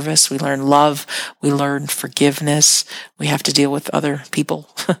learn service, we learn love, we learn forgiveness. We have to deal with other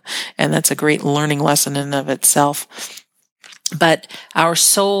people, and that's a great learning lesson in and of itself. But our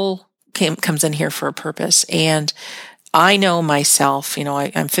soul comes in here for a purpose. And I know myself,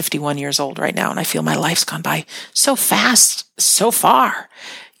 I'm 51 years old right now, and I feel my life's gone by so fast, so far,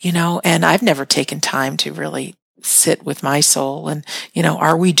 and I've never taken time to really sit with my soul and,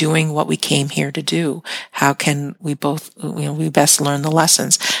 are we doing what we came here to do? How can we both, we best learn the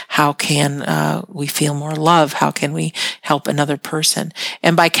lessons? How can we feel more love? How can we help another person?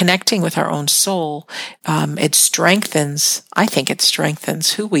 And by connecting with our own soul, it strengthens, I think it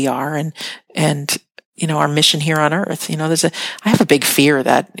strengthens who we are and our mission here on earth. I have a big fear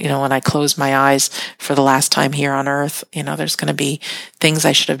that, when I close my eyes for the last time here on earth, there's going to be things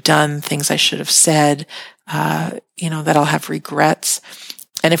I should have done, things I should have said, that I'll have regrets.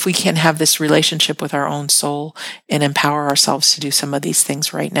 And if we can have this relationship with our own soul and empower ourselves to do some of these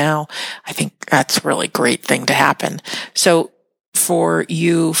things right now, I think that's a really great thing to happen. So for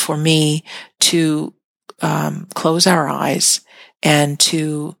you, for me to close our eyes and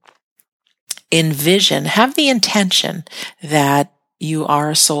to envision, have the intention that you are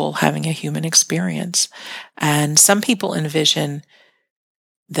a soul having a human experience. And some people envision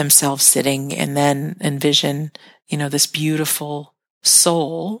themselves sitting and then envision, this beautiful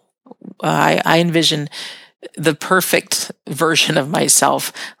soul. I envision the perfect version of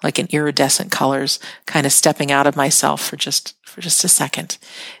myself, like in iridescent colors, kind of stepping out of myself for just a second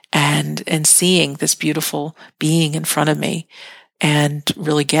and seeing this beautiful being in front of me. And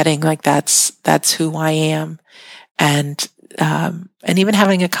really getting like that's who I am, and even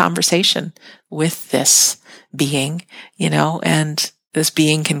having a conversation with this being, and this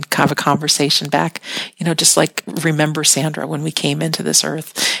being can have a conversation back, just like, remember, Sandra, when we came into this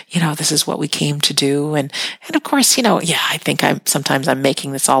earth, this is what we came to do. And of course, I think sometimes I'm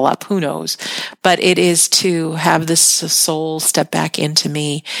making this all up. Who knows? But it is to have this soul step back into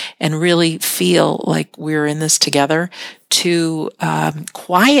me and really feel like we're in this together, to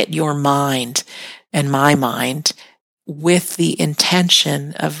quiet your mind and my mind with the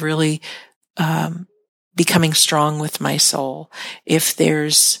intention of really becoming strong with my soul. If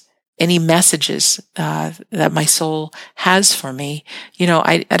there's any messages that my soul has for me,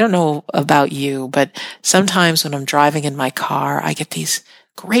 I don't know about you, but sometimes when I'm driving in my car, I get these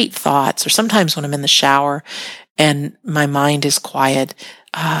great thoughts, or sometimes when I'm in the shower and my mind is quiet,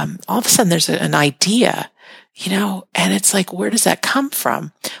 all of a sudden there's an idea, and it's like, where does that come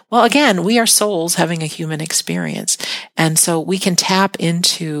from? Well, again, we are souls having a human experience. And so we can tap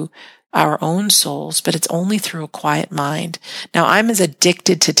into our own souls, but it's only through a quiet mind. Now, I'm as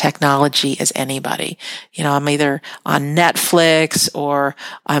addicted to technology as anybody. I'm either on Netflix or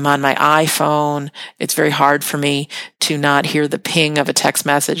I'm on my iPhone. It's very hard for me to not hear the ping of a text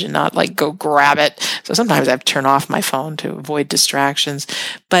message and not go grab it. So sometimes I have to turn off my phone to avoid distractions.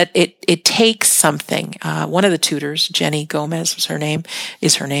 But it takes something. One of the tutors, Jenny Gomez is her name.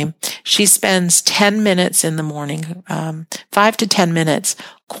 She spends 10 minutes in the morning, 5 to 10 minutes,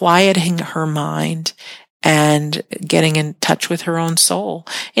 quieting her mind and getting in touch with her own soul.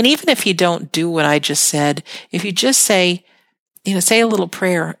 And even if you don't do what I just said, if you just say a little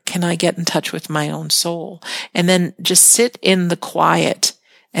prayer, can I get in touch with my own soul? And then just sit in the quiet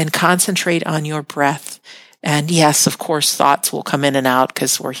and concentrate on your breath. And yes, of course, thoughts will come in and out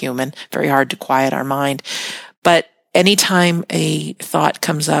because we're human. Very hard to quiet our mind. But anytime a thought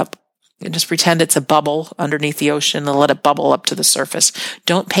comes up, and just pretend it's a bubble underneath the ocean and let it bubble up to the surface.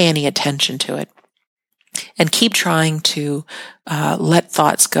 Don't pay any attention to it. And keep trying to let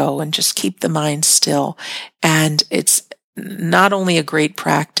thoughts go and just keep the mind still. And it's not only a great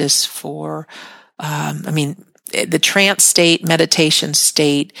practice for, the trance state, meditation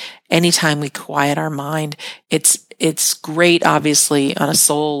state, anytime we quiet our mind, it's great, obviously, on a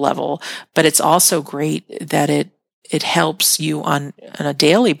soul level, but it's also great that it helps you on a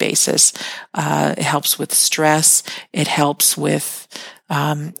daily basis. It helps with stress. It helps with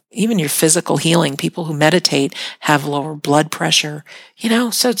even your physical healing. People who meditate have lower blood pressure,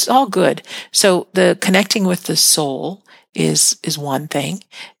 so it's all good. So the connecting with the soul is one thing.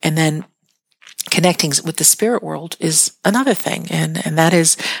 And then connecting with the spirit world is another thing. And that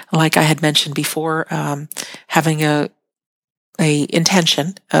is, like I had mentioned before, having a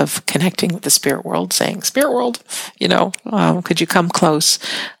intention of connecting with the spirit world, saying, spirit world, could you come close?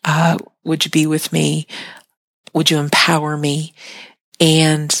 Would you be with me? Would you empower me?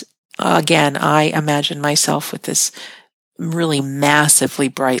 And again, I imagine myself with this really massively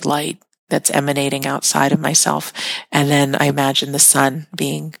bright light that's emanating outside of myself. And then I imagine the sun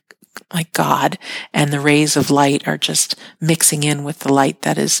being like God, and the rays of light are just mixing in with the light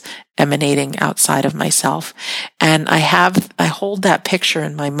that is emanating outside of myself. And I hold that picture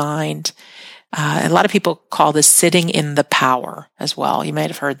in my mind. A lot of people call this sitting in the power as well. You might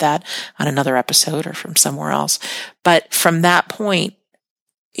have heard that on another episode or from somewhere else. But from that point,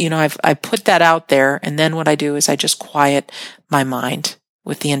 I put that out there, and then what I do is I just quiet my mind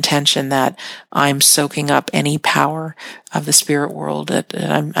with the intention that I'm soaking up any power of the spirit world that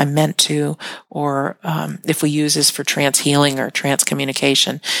I'm meant to, or if we use this for trance healing or trance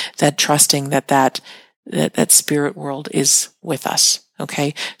communication, that trusting that spirit world is with us.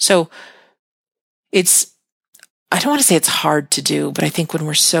 Okay, so I don't want to say it's hard to do, but I think when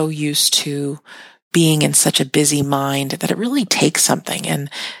we're so used to being in such a busy mind that it really takes something. And,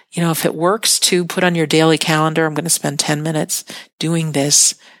 if it works to put on your daily calendar, I'm going to spend 10 minutes doing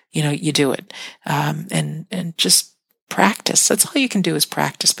this, you do it. And just practice. That's all you can do is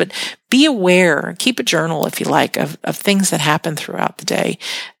practice, but be aware, keep a journal if you like of things that happen throughout the day.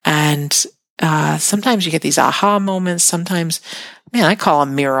 And, sometimes you get these aha moments. Sometimes, I call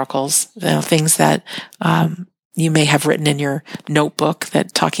them miracles, things that, you may have written in your notebook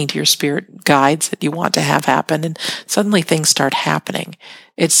that talking to your spirit guides that you want to have happen, and suddenly things start happening.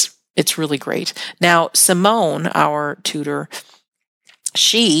 It's really great. Now, Simone, our tutor,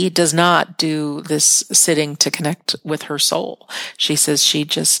 she does not do this sitting to connect with her soul. She says she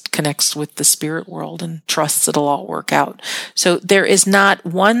just connects with the spirit world and trusts it'll all work out. So there is not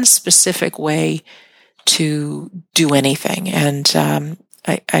one specific way to do anything. And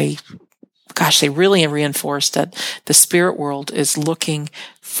they really reinforced that the spirit world is looking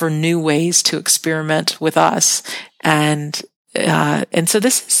for new ways to experiment with us. And so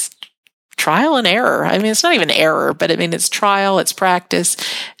this is trial and error. It's not even error, but it's trial, it's practice,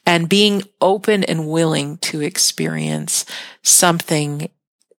 and being open and willing to experience something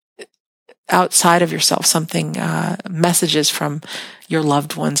outside of yourself, something, messages from your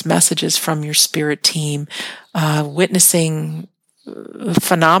loved ones, messages from your spirit team, witnessing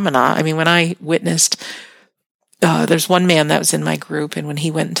phenomena. When I witnessed, there's one man that was in my group, and when he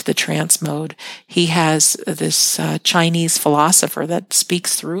went into the trance mode, he has this Chinese philosopher that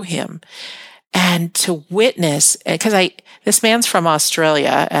speaks through him. And to witness, because this man's from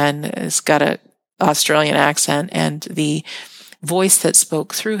Australia and has got a Australian accent, and the voice that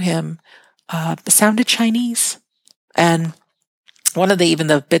spoke through him sounded Chinese. And one of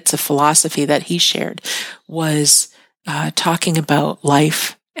the bits of philosophy that he shared was talking about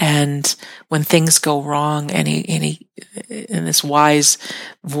life, and when things go wrong, and he in this wise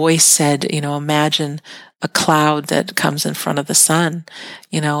voice said, imagine a cloud that comes in front of the sun,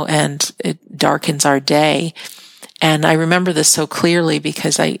 and it darkens our day. And I remember this so clearly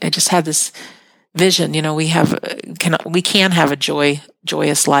because I just had this vision. We can have a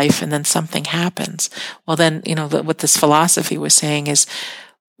joyous life, and then something happens. Well, then, what this philosophy was saying is,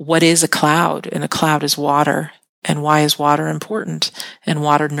 what is a cloud? And a cloud is water. And why is water important? And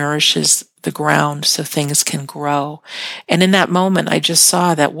water nourishes the ground so things can grow. And in that moment, I just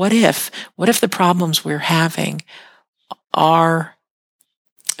saw that what if the problems we're having are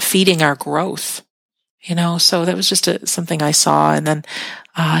feeding our growth? So that was just something I saw. And then,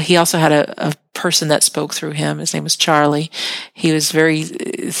 he also had a person that spoke through him. His name was Charlie. He was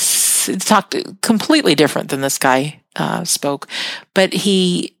talked completely different than this guy, spoke, but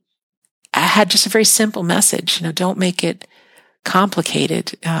he had just a very simple message. Don't make it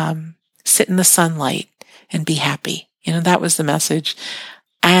complicated. Sit in the sunlight and be happy. That was the message.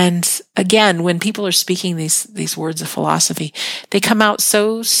 And again, when people are speaking these words of philosophy, they come out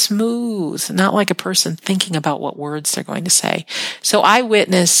so smooth, not like a person thinking about what words they're going to say. So I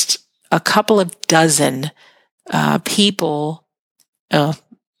witnessed a couple of dozen people,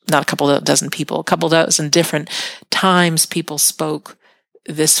 not a couple dozen people, a couple dozen different times people spoke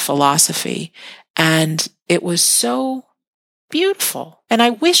this philosophy. And it was so beautiful. And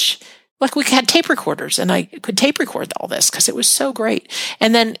I wish, like, we had tape recorders and I could tape record all this because it was so great.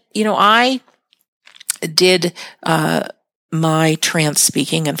 And then, I did, my trance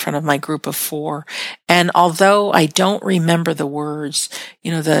speaking in front of my group of 4. And although I don't remember the words,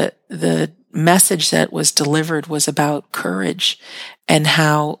 the message that was delivered was about courage and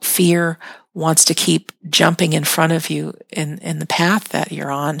how fear wants to keep jumping in front of you in the path that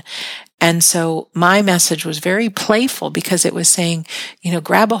you're on. And so my message was very playful because it was saying,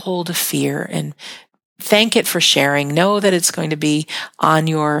 grab a hold of fear and thank it for sharing. Know that it's going to be on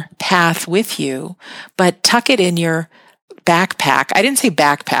your path with you, but tuck it in your backpack. I didn't say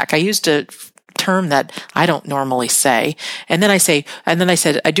backpack. I used a term that I don't normally say. And then I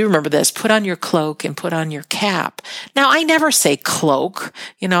said, I do remember this, put on your cloak and put on your cap. Now, I never say cloak.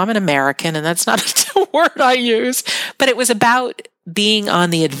 I'm an American and that's not a word I use, but it was about being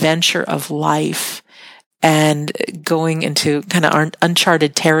on the adventure of life and going into kind of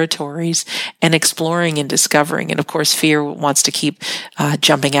uncharted territories and exploring and discovering. And of course, fear wants to keep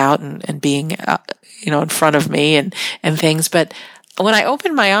jumping out and being, in front of me and things. But when I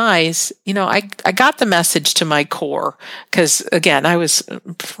opened my eyes, I got the message to my core because, again, I was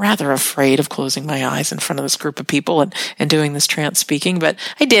rather afraid of closing my eyes in front of this group of people and doing this trance speaking, but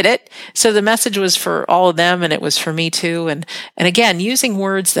I did it. So the message was for all of them and it was for me too. And again, using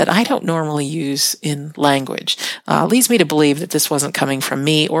words that I don't normally use in language leads me to believe that this wasn't coming from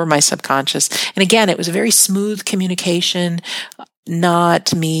me or my subconscious. And again, it was a very smooth communication,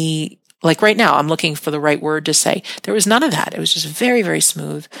 not me. Like right now, I'm looking for the right word to say. There was none of that. It was just very, very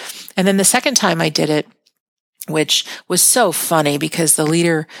smooth. And then the second time I did it, which was so funny because the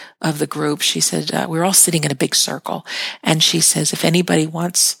leader of the group, she said, we were all sitting in a big circle. And she says, if anybody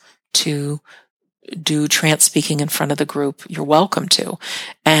wants to do trance speaking in front of the group, you're welcome to.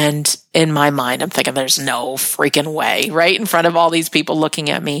 And in my mind, I'm thinking there's no freaking way, right? In front of all these people looking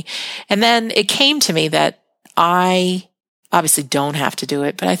at me. And then it came to me that I obviously don't have to do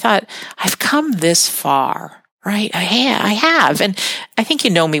it, but I thought I've come this far, right? I have. And I think you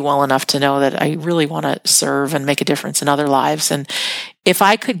know me well enough to know that I really want to serve and make a difference in other lives. And if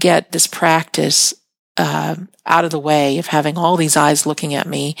I could get this practice out of the way of having all these eyes looking at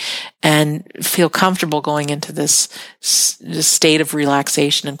me and feel comfortable going into this state of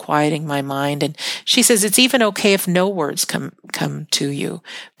relaxation and quieting my mind. And she says, it's even okay if no words come to you,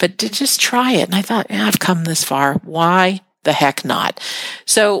 but to just try it. And I thought, I've come this far. Why the heck not?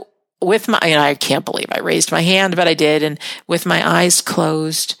 So with I can't believe I raised my hand, but I did. And with my eyes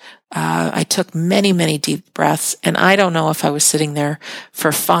closed, I took many, many deep breaths. And I don't know if I was sitting there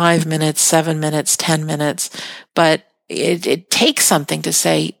for 5 minutes, 7 minutes, 10 minutes, but it takes something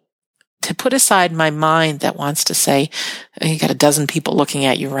to put aside my mind that wants to say, you got a dozen people looking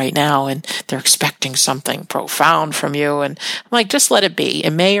at you right now and they're expecting something profound from you. And I'm like, just let it be.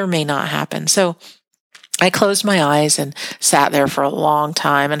 It may or may not happen. So I closed my eyes and sat there for a long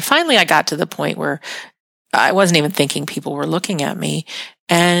time. And finally I got to the point where I wasn't even thinking people were looking at me.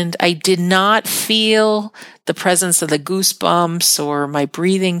 And I did not feel the presence of the goosebumps or my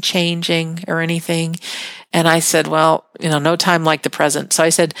breathing changing or anything. And I said, well, no time like the present. So I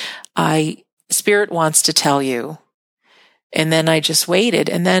said, Spirit wants to tell you. And then I just waited.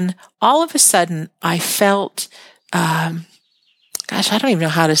 And then all of a sudden I felt, I don't even know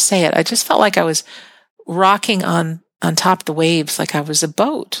how to say it. I just felt like I was rocking on top of the waves, like I was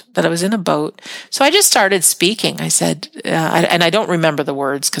that I was in a boat. So I just started speaking. I said, and I don't remember the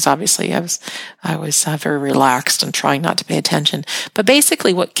words because obviously I was very relaxed and trying not to pay attention. But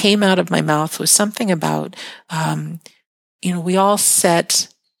basically what came out of my mouth was something about, we all set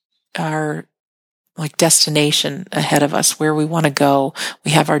our destination ahead of us, where we want to go.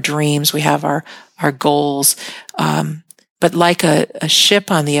 We have our dreams, we have our goals. But like a ship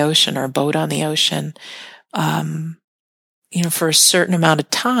on the ocean or a boat on the ocean, for a certain amount of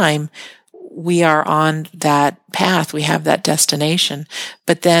time, we are on that path. We have that destination,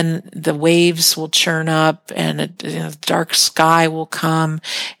 but then the waves will churn up and dark sky will come,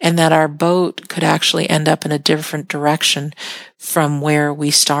 and that our boat could actually end up in a different direction from where we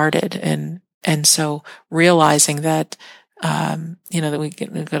started. And so realizing that, that we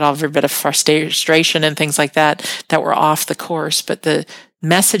get all a bit of frustration and things like that we're off the course. But the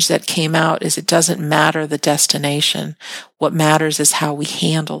message that came out is it doesn't matter the destination. What matters is how we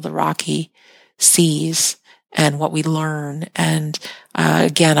handle the rocky seas and what we learn. And,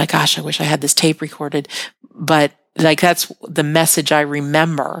 again, I wish I had this tape recorded, but that's the message I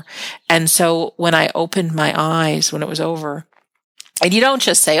remember. And so when I opened my eyes, when it was over, And you don't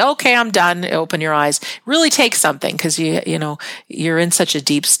just say, okay, I'm done, open your eyes. It really takes something, because you're in such a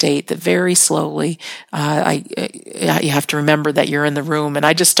deep state that very slowly, you have to remember that you're in the room. And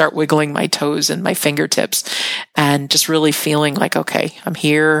I just start wiggling my toes and my fingertips and just really feeling like, okay, I'm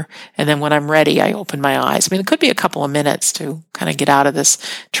here. And then when I'm ready, I open my eyes. I mean, it could be a couple of minutes to kind of get out of this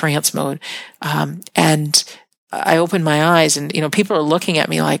trance mode. And I opened my eyes, and, people are looking at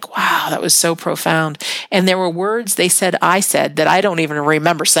me like, wow, that was so profound. And there were words I said that I don't even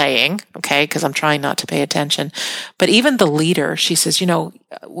remember saying, okay, because I'm trying not to pay attention. But even the leader, she says,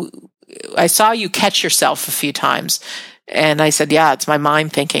 I saw you catch yourself a few times. And I said, yeah, it's my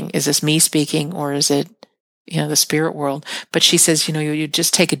mind thinking. Is this me speaking, or is it, the spirit world? But she says, you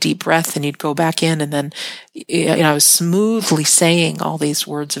just take a deep breath and you'd go back in. And then, I was smoothly saying all these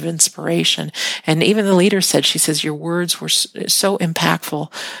words of inspiration. And even the leader said, she says, your words were so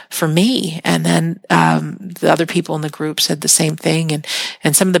impactful for me. And then, the other people in the group said the same thing.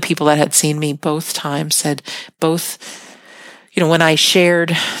 And some of the people that had seen me both times said both, when I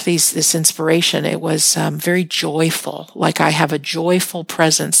shared this inspiration, it was very joyful. Like I have a joyful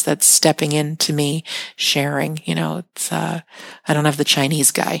presence that's stepping into me, sharing. It's I don't have the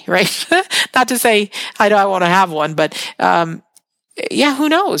Chinese guy, right? Not to say I know I want to have one, but yeah, who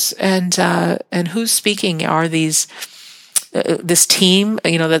knows? And who's speaking are these this team,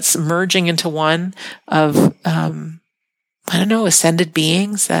 that's merging into one of I don't know, ascended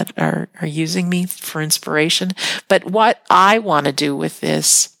beings that are using me for inspiration. But what I want to do with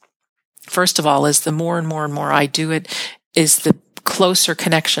this, first of all, is the more and more and more I do it, is the closer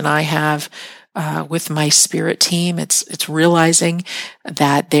connection I have with my spirit team. It's realizing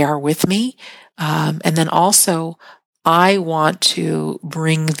that they are with me. And then also, I want to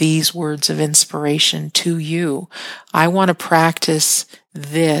bring these words of inspiration to you. I want to practice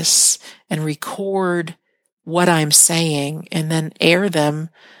this and record what I'm saying and then air them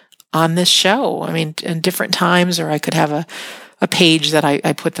on this show. I mean, in different times, or I could have a page that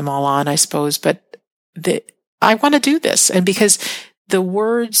I put them all on, I suppose, but I want to do this. And because the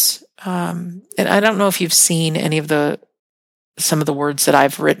words, and I don't know if you've seen some of the words that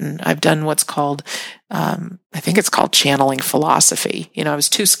I've written. I've done what's called, I think it's called channeling philosophy. I was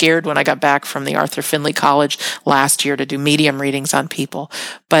too scared when I got back from the Arthur Findlay College last year to do medium readings on people,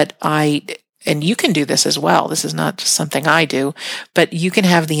 but and you can do this as well. This is not just something I do, but you can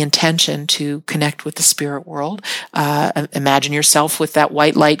have the intention to connect with the spirit world. Imagine yourself with that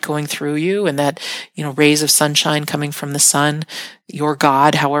white light going through you and that, rays of sunshine coming from the sun, your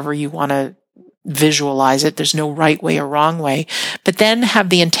God, however you want to visualize it. There's no right way or wrong way, but then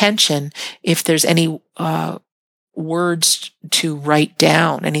have the intention, if there's any, words to write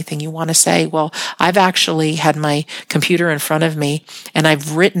down, anything you want to say. Well, I've actually had my computer in front of me and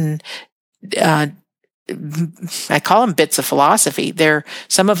I've written, I call them bits of philosophy.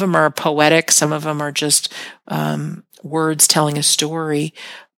 Some of them are poetic, some of them are just words telling a story,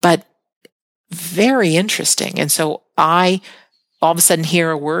 but very interesting. And so I all of a sudden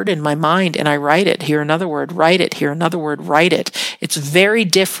hear a word in my mind and I write it, hear another word, write it, hear another word, write it. It's very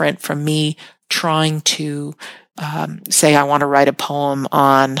different from me trying to say I want to write a poem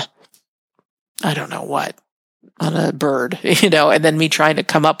on, I don't know what, on a bird, and then me trying to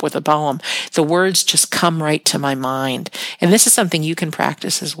come up with a poem. The words just come right to my mind. And this is something you can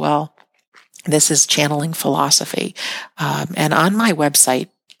practice as well. This is channeling philosophy. And on my website,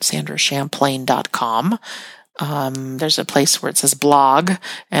 sandrachamplain.com, there's a place where it says blog.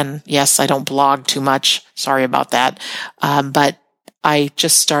 And yes, I don't blog too much. Sorry about that. But I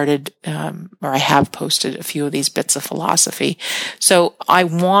just started, or I have posted a few of these bits of philosophy. So I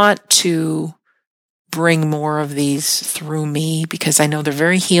want to bring more of these through me because I know they're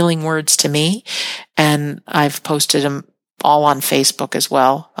very healing words to me. And I've posted them all on Facebook as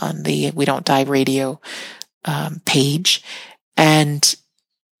well, on the We Don't Die Radio page. And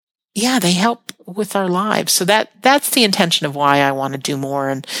yeah, they help with our lives. So that's the intention of why I want to do more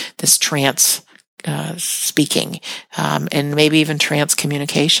in this trance speaking, and maybe even trance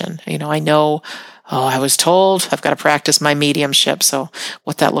communication. I know, I was told I've got to practice my mediumship. So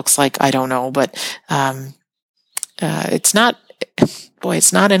what that looks like, I don't know, but, it's not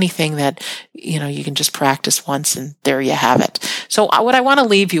anything that, you can just practice once and there you have it. So what I want to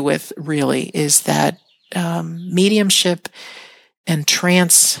leave you with really is that, mediumship and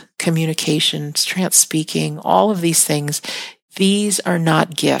trance communications, trance speaking, all of these things, these are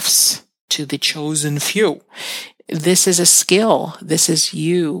not gifts to the chosen few. This is a skill. This is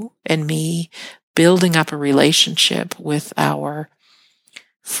you and me building up a relationship with our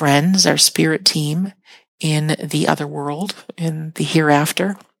friends, our spirit team in the other world, in the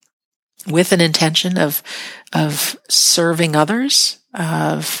hereafter. with an intention of serving others,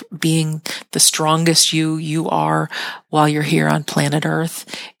 of being the strongest you are while you're here on planet Earth.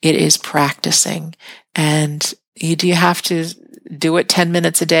 It is practicing. And do you have to do it 10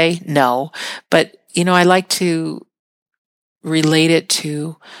 minutes a day? No. But, I like to relate it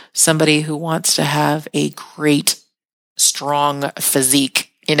to somebody who wants to have a great, strong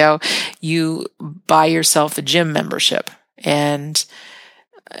physique. You buy yourself a gym membership, and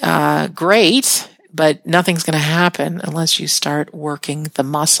great, but nothing's going to happen unless you start working the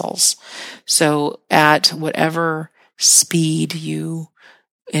muscles. So at whatever speed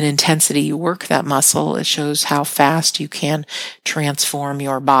and intensity you work that muscle, it shows how fast you can transform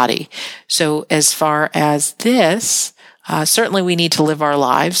your body. So as far as this, certainly we need to live our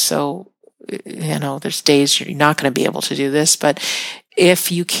lives. So, there's days you're not going to be able to do this, but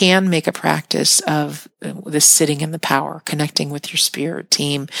if you can make a practice of this sitting in the power, connecting with your spirit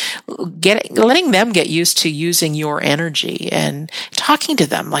team, letting them get used to using your energy and talking to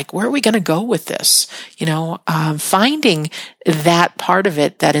them, like, where are we going to go with this? Finding that part of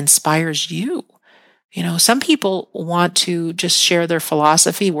it that inspires you. Some people want to just share their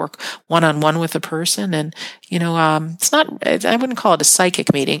philosophy, work one-on-one with a person. And, it's not, I wouldn't call it a psychic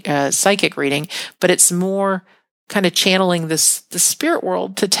reading, but it's more kind of channeling the spirit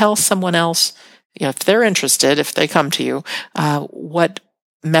world to tell someone else, if they're interested, if they come to you, what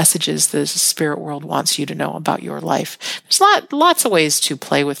messages the spirit world wants you to know about your life. There's lots of ways to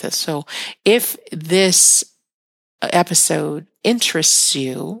play with this. So if this episode interests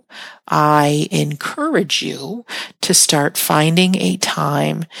you, I encourage you to start finding a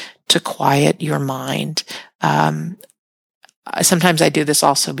time to quiet your mind. Sometimes I do this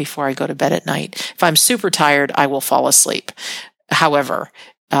also before I go to bed at night. If I'm super tired, I will fall asleep. However,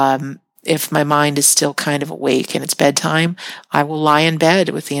 if my mind is still kind of awake and it's bedtime, I will lie in bed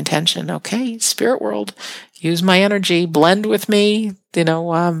with the intention, okay, spirit world, use my energy, blend with me,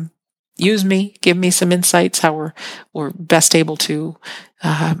 use me, give me some insights how we're best able to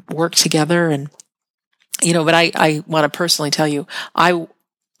work together. And, but I want to personally tell you,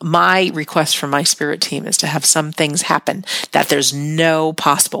 my request from my spirit team is to have some things happen that there's no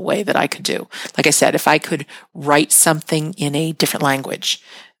possible way that I could do. Like I said, if I could write something in a different language,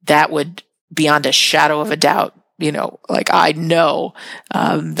 that would, beyond a shadow of a doubt, I know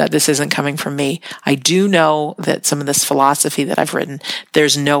that this isn't coming from me. I do know that some of this philosophy that I've written,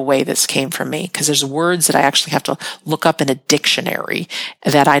 there's no way this came from me, because there's words that I actually have to look up in a dictionary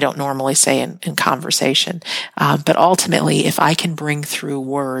that I don't normally say in conversation. But ultimately, if I can bring through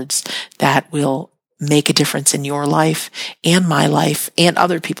words that will make a difference in your life and my life and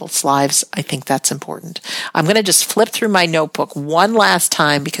other people's lives, I think that's important. I'm going to just flip through my notebook one last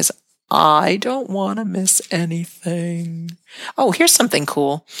time because I don't want to miss anything. Oh, here's something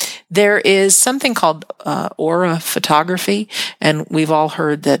cool. There is something called aura photography, and we've all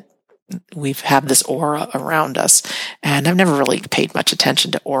heard that we have this aura around us, and I've never really paid much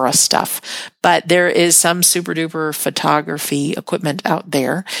attention to aura stuff, but there is some super duper photography equipment out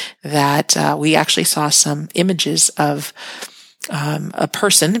there that we actually saw some images of a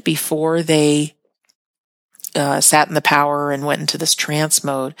person before they sat in the power and went into this trance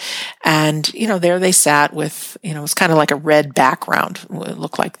mode. And, there they sat with, it was kind of like a red background. It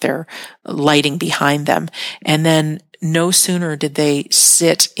looked like they're lighting behind them. And then no sooner did they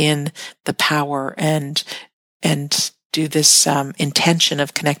sit in the power and do this intention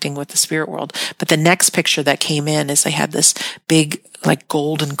of connecting with the spirit world. But the next picture that came in is they had this big, like,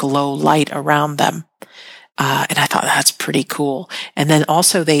 golden glow light around them. And I thought that's pretty cool. And then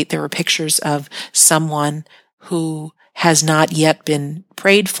also there were pictures of someone who has not yet been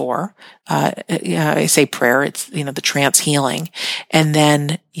prayed for. I say prayer, it's, the trance healing. And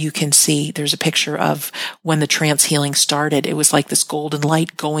then you can see there's a picture of when the trance healing started. It was like this golden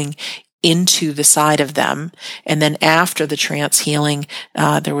light going into the side of them. And then after the trance healing,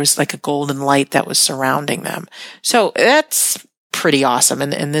 there was like a golden light that was surrounding them. So that's pretty awesome.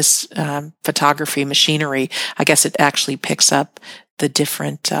 And this photography machinery, I guess it actually picks up the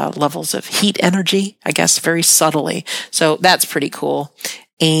different levels of heat energy, I guess, very subtly. So that's pretty cool.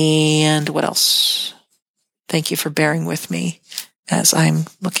 And what else? Thank you for bearing with me as I'm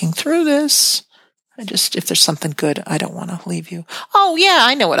looking through this. If there's something good, I don't want to leave you. Oh, yeah,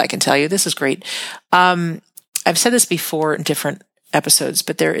 I know what I can tell you. This is great. I've said this before in different episodes,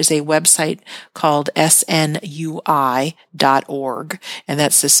 but there is a website called snui.org, and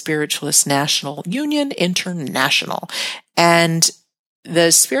that's the Spiritualist National Union International. And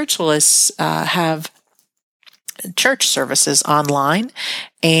the spiritualists have church services online.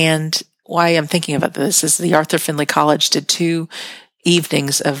 And why I'm thinking about this is the Arthur Findlay College did 2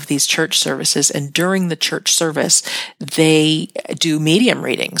 evenings of these church services, and during the church service, they do medium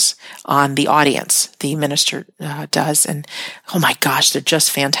readings on the audience. The minister does, and oh my gosh, they're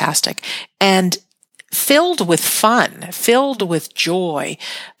just fantastic and filled with fun, filled with joy.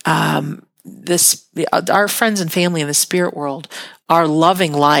 Our friends and family in the spirit world are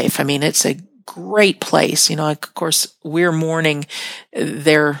loving life. I mean, it's a great place. Of course, we're mourning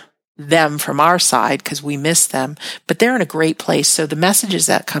them from our side because we miss them, but they're in a great place. So the messages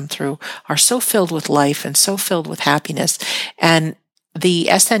that come through are so filled with life and so filled with happiness. And the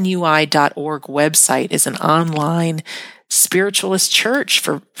snui.org website is an online spiritualist church,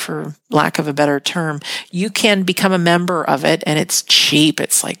 for lack of a better term. You can become a member of it, and it's cheap.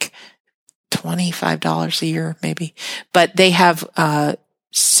 It's like $25 a year, maybe. But they have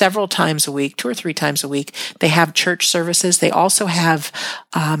several times a week, 2 or 3 times a week, they have church services. They also have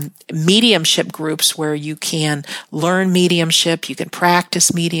mediumship groups where you can learn mediumship, you can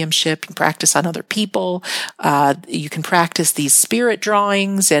practice mediumship, you can practice on other people, you can practice these spirit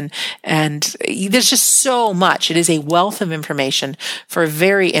drawings, and there's just so much. It is a wealth of information for a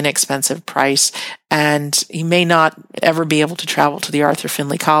very inexpensive price, and you may not ever be able to travel to the Arthur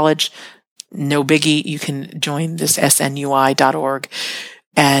Findlay College. No biggie. You can join this snui.org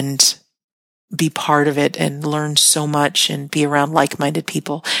and be part of it and learn so much and be around like-minded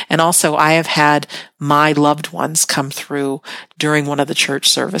people. And also, I have had my loved ones come through during one of the church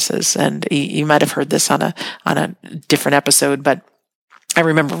services, and you might have heard this on a different episode, but I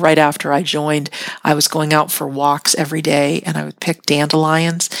remember right after I joined, I was going out for walks every day, and I would pick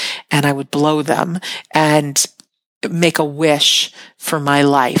dandelions and I would blow them and make a wish for my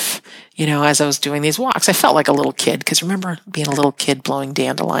life. As I was doing these walks, I felt like a little kid, because remember being a little kid blowing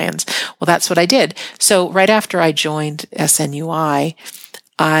dandelions? Well, that's what I did. So right after I joined SNUI,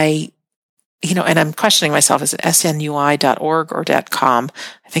 and I'm questioning myself, is it snui.org or .com?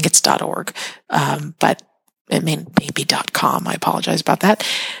 I think it's .org. But it may be .com. I apologize about that.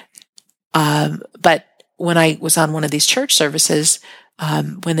 But when I was on one of these church services,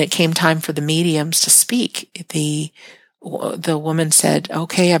 when it came time for the mediums to speak, the woman said,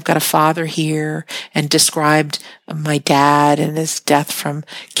 "Okay, I've got a father here," and described my dad and his death from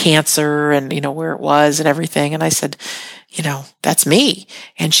cancer and, where it was and everything. And I said, that's me.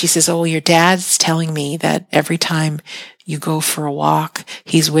 And she says, "Oh, your dad's telling me that every time you go for a walk,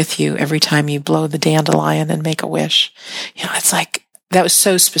 he's with you every time you blow the dandelion and make a wish." It's like, that was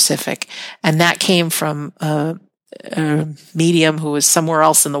so specific. And that came from a medium who was somewhere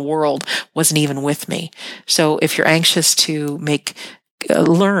else in the world, wasn't even with me. So if you're anxious to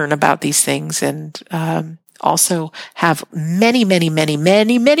learn about these things, and also have many, many, many,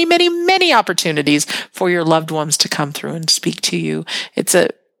 many, many, many, many opportunities for your loved ones to come through and speak to you, it's a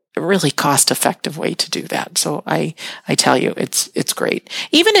really cost-effective way to do that. So I tell you, it's great.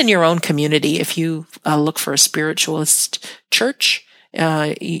 Even in your own community, if you look for a spiritualist church,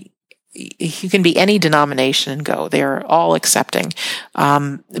 you can be any denomination and go. They're all accepting.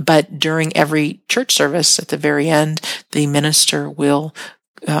 But during every church service, at the very end, the minister will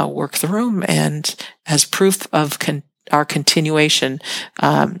work the room, and as proof of our continuation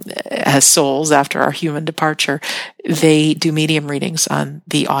as souls after our human departure, they do medium readings on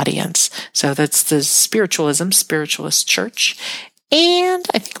the audience. So that's the Spiritualist Church. And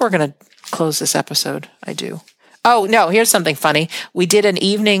I think we're going to close this episode. I do. Oh, no, here's something funny. We did an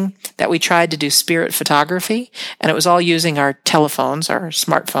evening that we tried to do spirit photography, and it was all using our telephones, our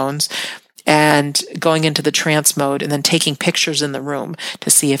smartphones, and going into the trance mode and then taking pictures in the room to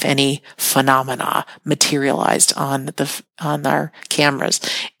see if any phenomena materialized on our cameras.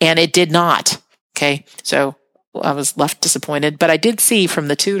 And it did not. Okay. So I was left disappointed, but I did see from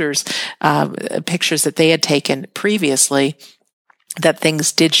the tutors, pictures that they had taken previously, that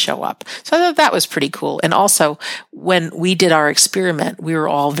things did show up. So I thought that was pretty cool. And also, when we did our experiment, we were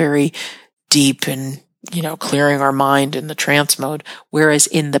all very deep and, clearing our mind in the trance mode. Whereas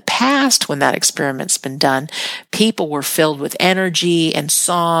in the past, when that experiment's been done, people were filled with energy and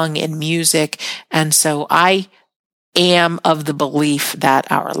song and music. And so I am of the belief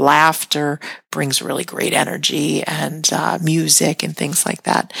that our laughter brings really great energy, and music and things like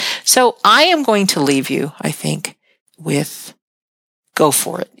that. So I am going to leave you, I think, with go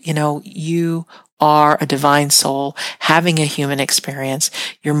for it. You are a divine soul having a human experience.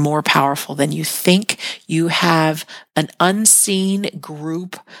 You're more powerful than you think. You have an unseen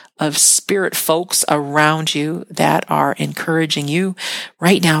group of spirit folks around you that are encouraging you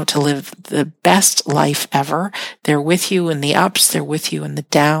right now to live the best life ever. They're with you in the ups. They're with you in the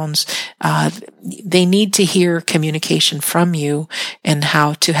downs. They need to hear communication from you and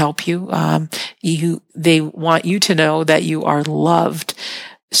how to help you. They want you to know that you are loved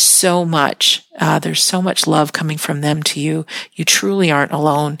so much. There's so much love coming from them to you. You truly aren't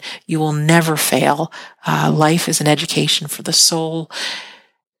alone. You will never fail. Life is an education for the soul.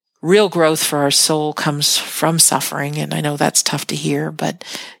 Real growth for our soul comes from suffering. And I know that's tough to hear, but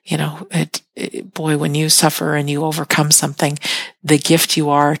boy, when you suffer and you overcome something, the gift you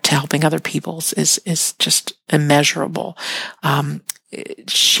are to helping other people is just immeasurable.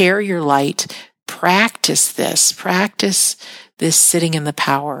 Share your light. Practice this sitting in the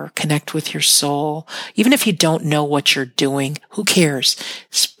power, connect with your soul. Even if you don't know what you're doing, who cares?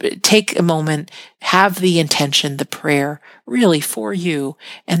 Take a moment, have the intention, the prayer really for you,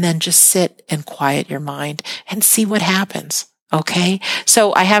 and then just sit and quiet your mind and see what happens. Okay.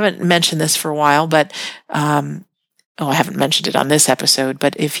 So I haven't mentioned this for a while, but, I haven't mentioned it on this episode,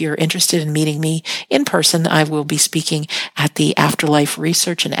 but if you're interested in meeting me in person, I will be speaking at the Afterlife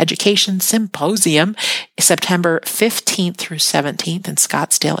Research and Education Symposium, September 15th through 17th in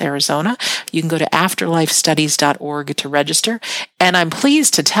Scottsdale, Arizona. You can go to afterlifestudies.org to register. And I'm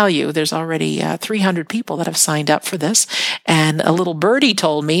pleased to tell you there's already 300 people that have signed up for this. And a little birdie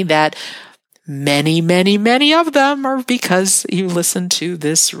told me that many, many, many of them are because you listen to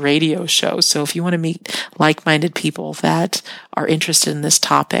this radio show. So if you want to meet like-minded people that are interested in this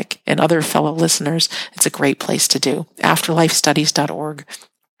topic and other fellow listeners, it's a great place to do. Afterlifestudies.org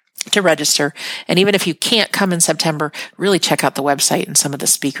to register. And even if you can't come in September, really check out the website and some of the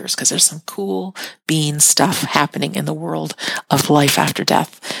speakers, because there's some cool bean stuff happening in the world of life after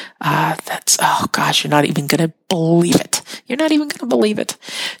death. You're not even going to believe it. You're not even going to believe it.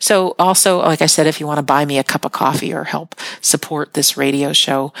 So also, like I said, if you want to buy me a cup of coffee or help support this radio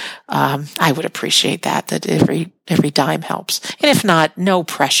show, I would appreciate that every dime helps. And if not, no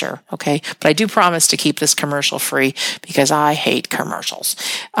pressure. Okay. But I do promise to keep this commercial free because I hate commercials.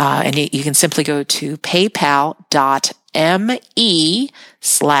 And you can simply go to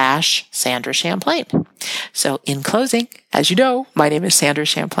paypal.me/Sandra Champlain. So in closing, as you know, my name is Sandra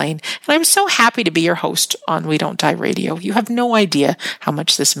Champlain, and I'm so happy to be your host on We Don't Die Radio. You have no idea how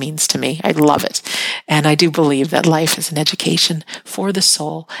much this means to me. I love it. And I do believe that life is an education for the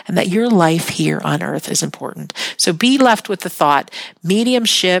soul and that your life here on earth is important. So be left with the thought,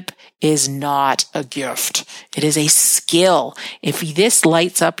 mediumship is not a gift. It is a skill. If this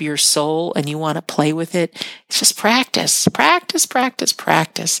lights up your soul and you want to play with it, it's just practice,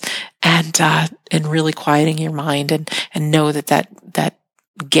 and really quieting your mind and know that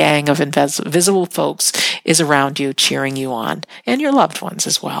gang of invisible folks is around you, cheering you on, and your loved ones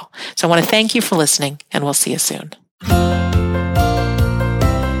as well. So I want to thank you for listening, and we'll see you soon.